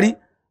bá yín darí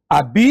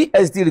àbí ẹ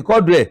sì ti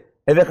rìkọ́dù ẹ̀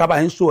ẹ fẹ́ ká bá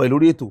yín ṣó ẹ̀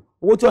lórí ètò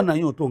owó tí ọ̀nà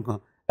yín ò tó nǹkan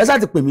ẹ sáà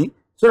ti pè mí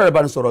sórí ẹ̀rọ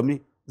ìbánisọ̀rọ̀ mi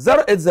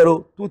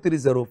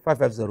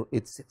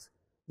 08023055086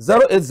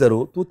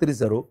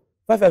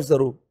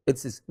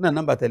 08023055086 náà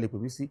nọ́mbà tẹ́lẹ̀ pè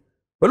mí sí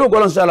pẹ̀lú ògo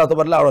Ọlọ́run inshallah tó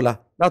bá láàárọ̀ la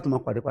láti máa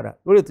pàdé padà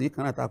lórí ètò yìí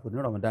kan náà tá a pè ní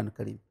Ramadan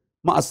Kareem.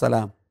 Ma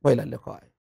assalam wa ila liqa.